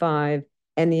 25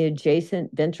 and the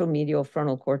adjacent ventral medial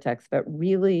frontal cortex, but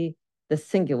really the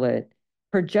cingulate,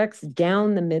 projects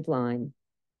down the midline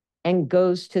and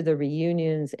goes to the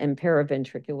reunions and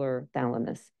paraventricular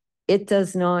thalamus. It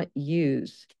does not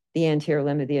use the anterior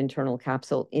limb of the internal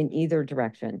capsule in either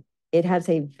direction. It has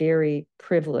a very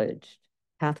privileged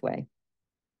pathway.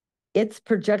 Its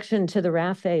projection to the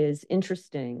raphe is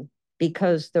interesting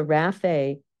because the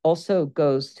raphe also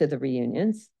goes to the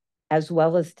reunions as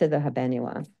well as to the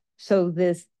habenula. So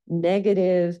this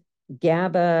negative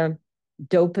GABA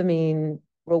dopamine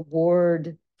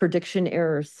reward prediction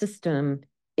error system,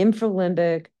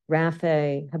 infralimbic,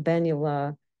 raphe,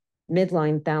 habenula,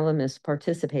 midline thalamus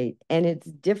participate, and it's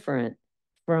different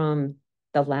from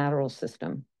the lateral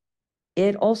system.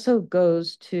 It also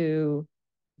goes to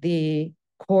the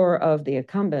core of the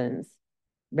accumbens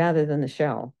rather than the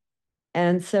shell.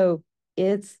 And so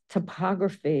its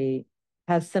topography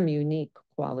has some unique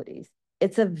qualities.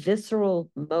 It's a visceral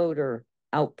motor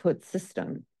output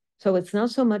system. So it's not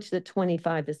so much that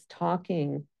 25 is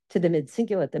talking to the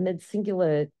mid-cingulate. The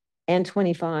mid-cingulate and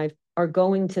 25 are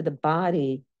going to the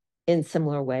body in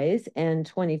similar ways, and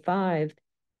 25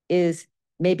 is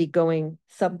maybe going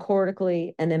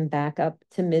subcortically and then back up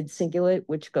to mid-cingulate,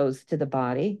 which goes to the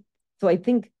body. So I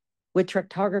think with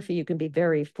tractography, you can be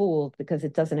very fooled because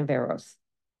it doesn't have arrows.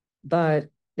 But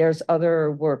there's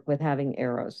other work with having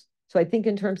arrows. So I think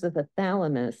in terms of the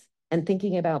thalamus and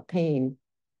thinking about pain,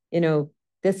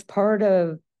 this part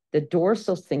of the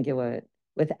dorsal cingulate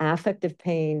with affective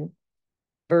pain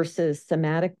versus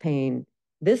somatic pain,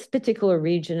 this particular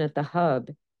region at the hub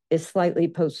is slightly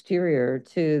posterior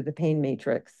to the pain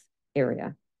matrix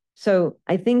area. So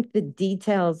I think the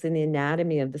details in the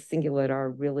anatomy of the cingulate are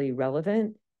really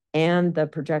relevant, and the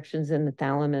projections in the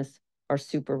thalamus are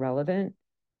super relevant.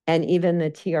 And even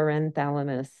the TRN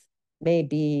thalamus may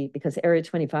be, because area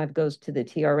 25 goes to the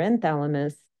TRN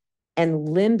thalamus, and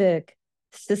limbic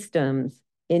systems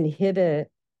inhibit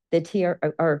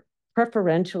are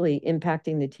preferentially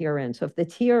impacting the TRN. So if the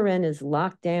TRN is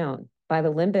locked down by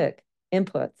the limbic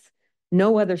inputs,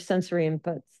 no other sensory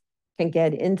inputs can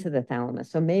get into the thalamus.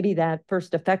 So maybe that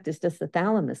first effect is just the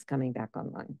thalamus coming back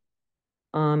online.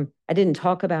 I didn't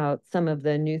talk about some of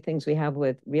the new things we have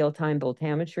with real-time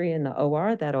voltammetry in the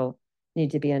OR. That'll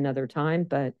need to be another time,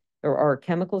 but There are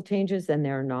chemical changes and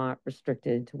they're not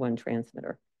restricted to one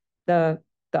transmitter. The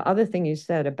other thing you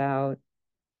said about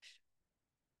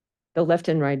the left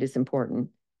and right is important.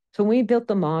 So when we built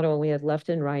the model, we had left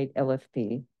and right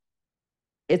LFP.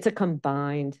 It's a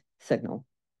combined signal.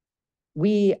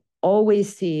 We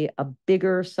always see a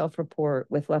bigger self-report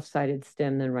with left-sided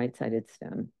stem than right-sided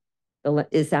stem.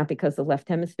 Is that because the left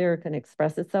hemisphere can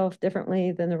express itself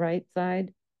differently than the right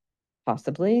side?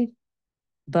 Possibly.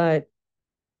 But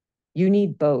you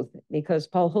need both, because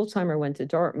Paul Holzheimer went to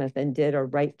Dartmouth and did a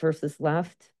right versus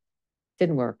left.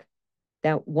 Didn't work.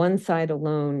 That one side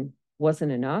alone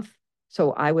wasn't enough.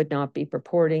 So I would not be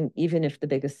purporting, even if the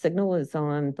biggest signal is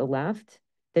on the left,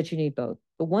 that you need both.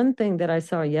 The one thing that I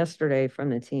saw yesterday from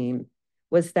the team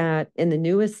was that in the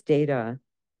newest data,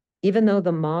 even though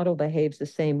the model behaves the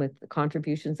same with the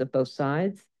contributions of both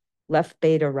sides, left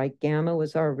beta, right gamma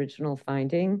was our original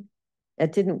finding.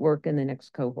 That didn't work in the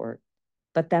next cohort,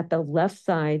 but that the left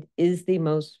side is the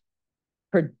most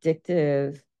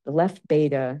predictive, the left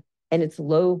beta, and its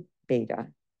low beta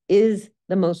is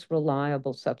the most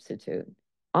reliable substitute.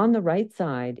 On the right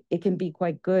side, it can be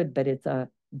quite good, but it's a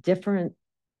different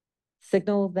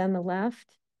signal than the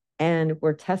left. And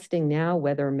we're testing now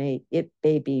whether it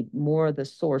may be more the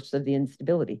source of the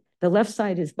instability. The left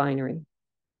side is binary.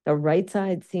 The right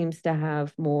side seems to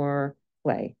have more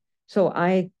play. So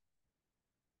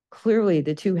clearly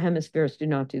the two hemispheres do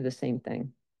not do the same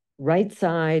thing. Right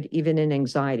side, even in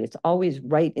anxiety, it's always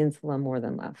right insula more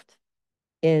than left.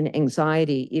 In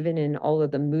anxiety, even in all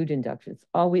of the mood inductions,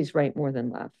 always right more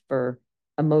than left for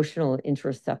emotional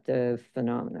interoceptive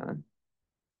phenomena.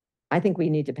 I think we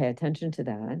need to pay attention to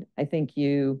that. I think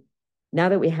now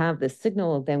that we have the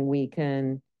signal, then we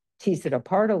can tease it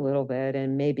apart a little bit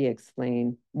and maybe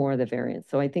explain more of the variance.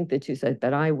 So I think the two sides,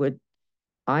 but I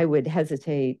would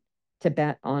hesitate to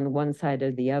bet on one side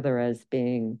or the other as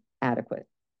being adequate.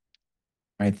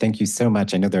 All right, thank you so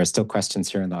much. I know there are still questions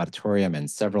here in the auditorium and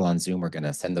several on Zoom. We're going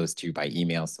to send those to you by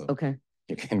email, so okay,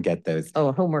 you can get those. Oh,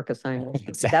 a homework assignment.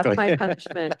 Exactly. That's my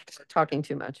punishment for talking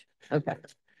too much. Okay.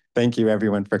 Thank you,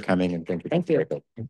 everyone, for coming, and thank you. Thank you.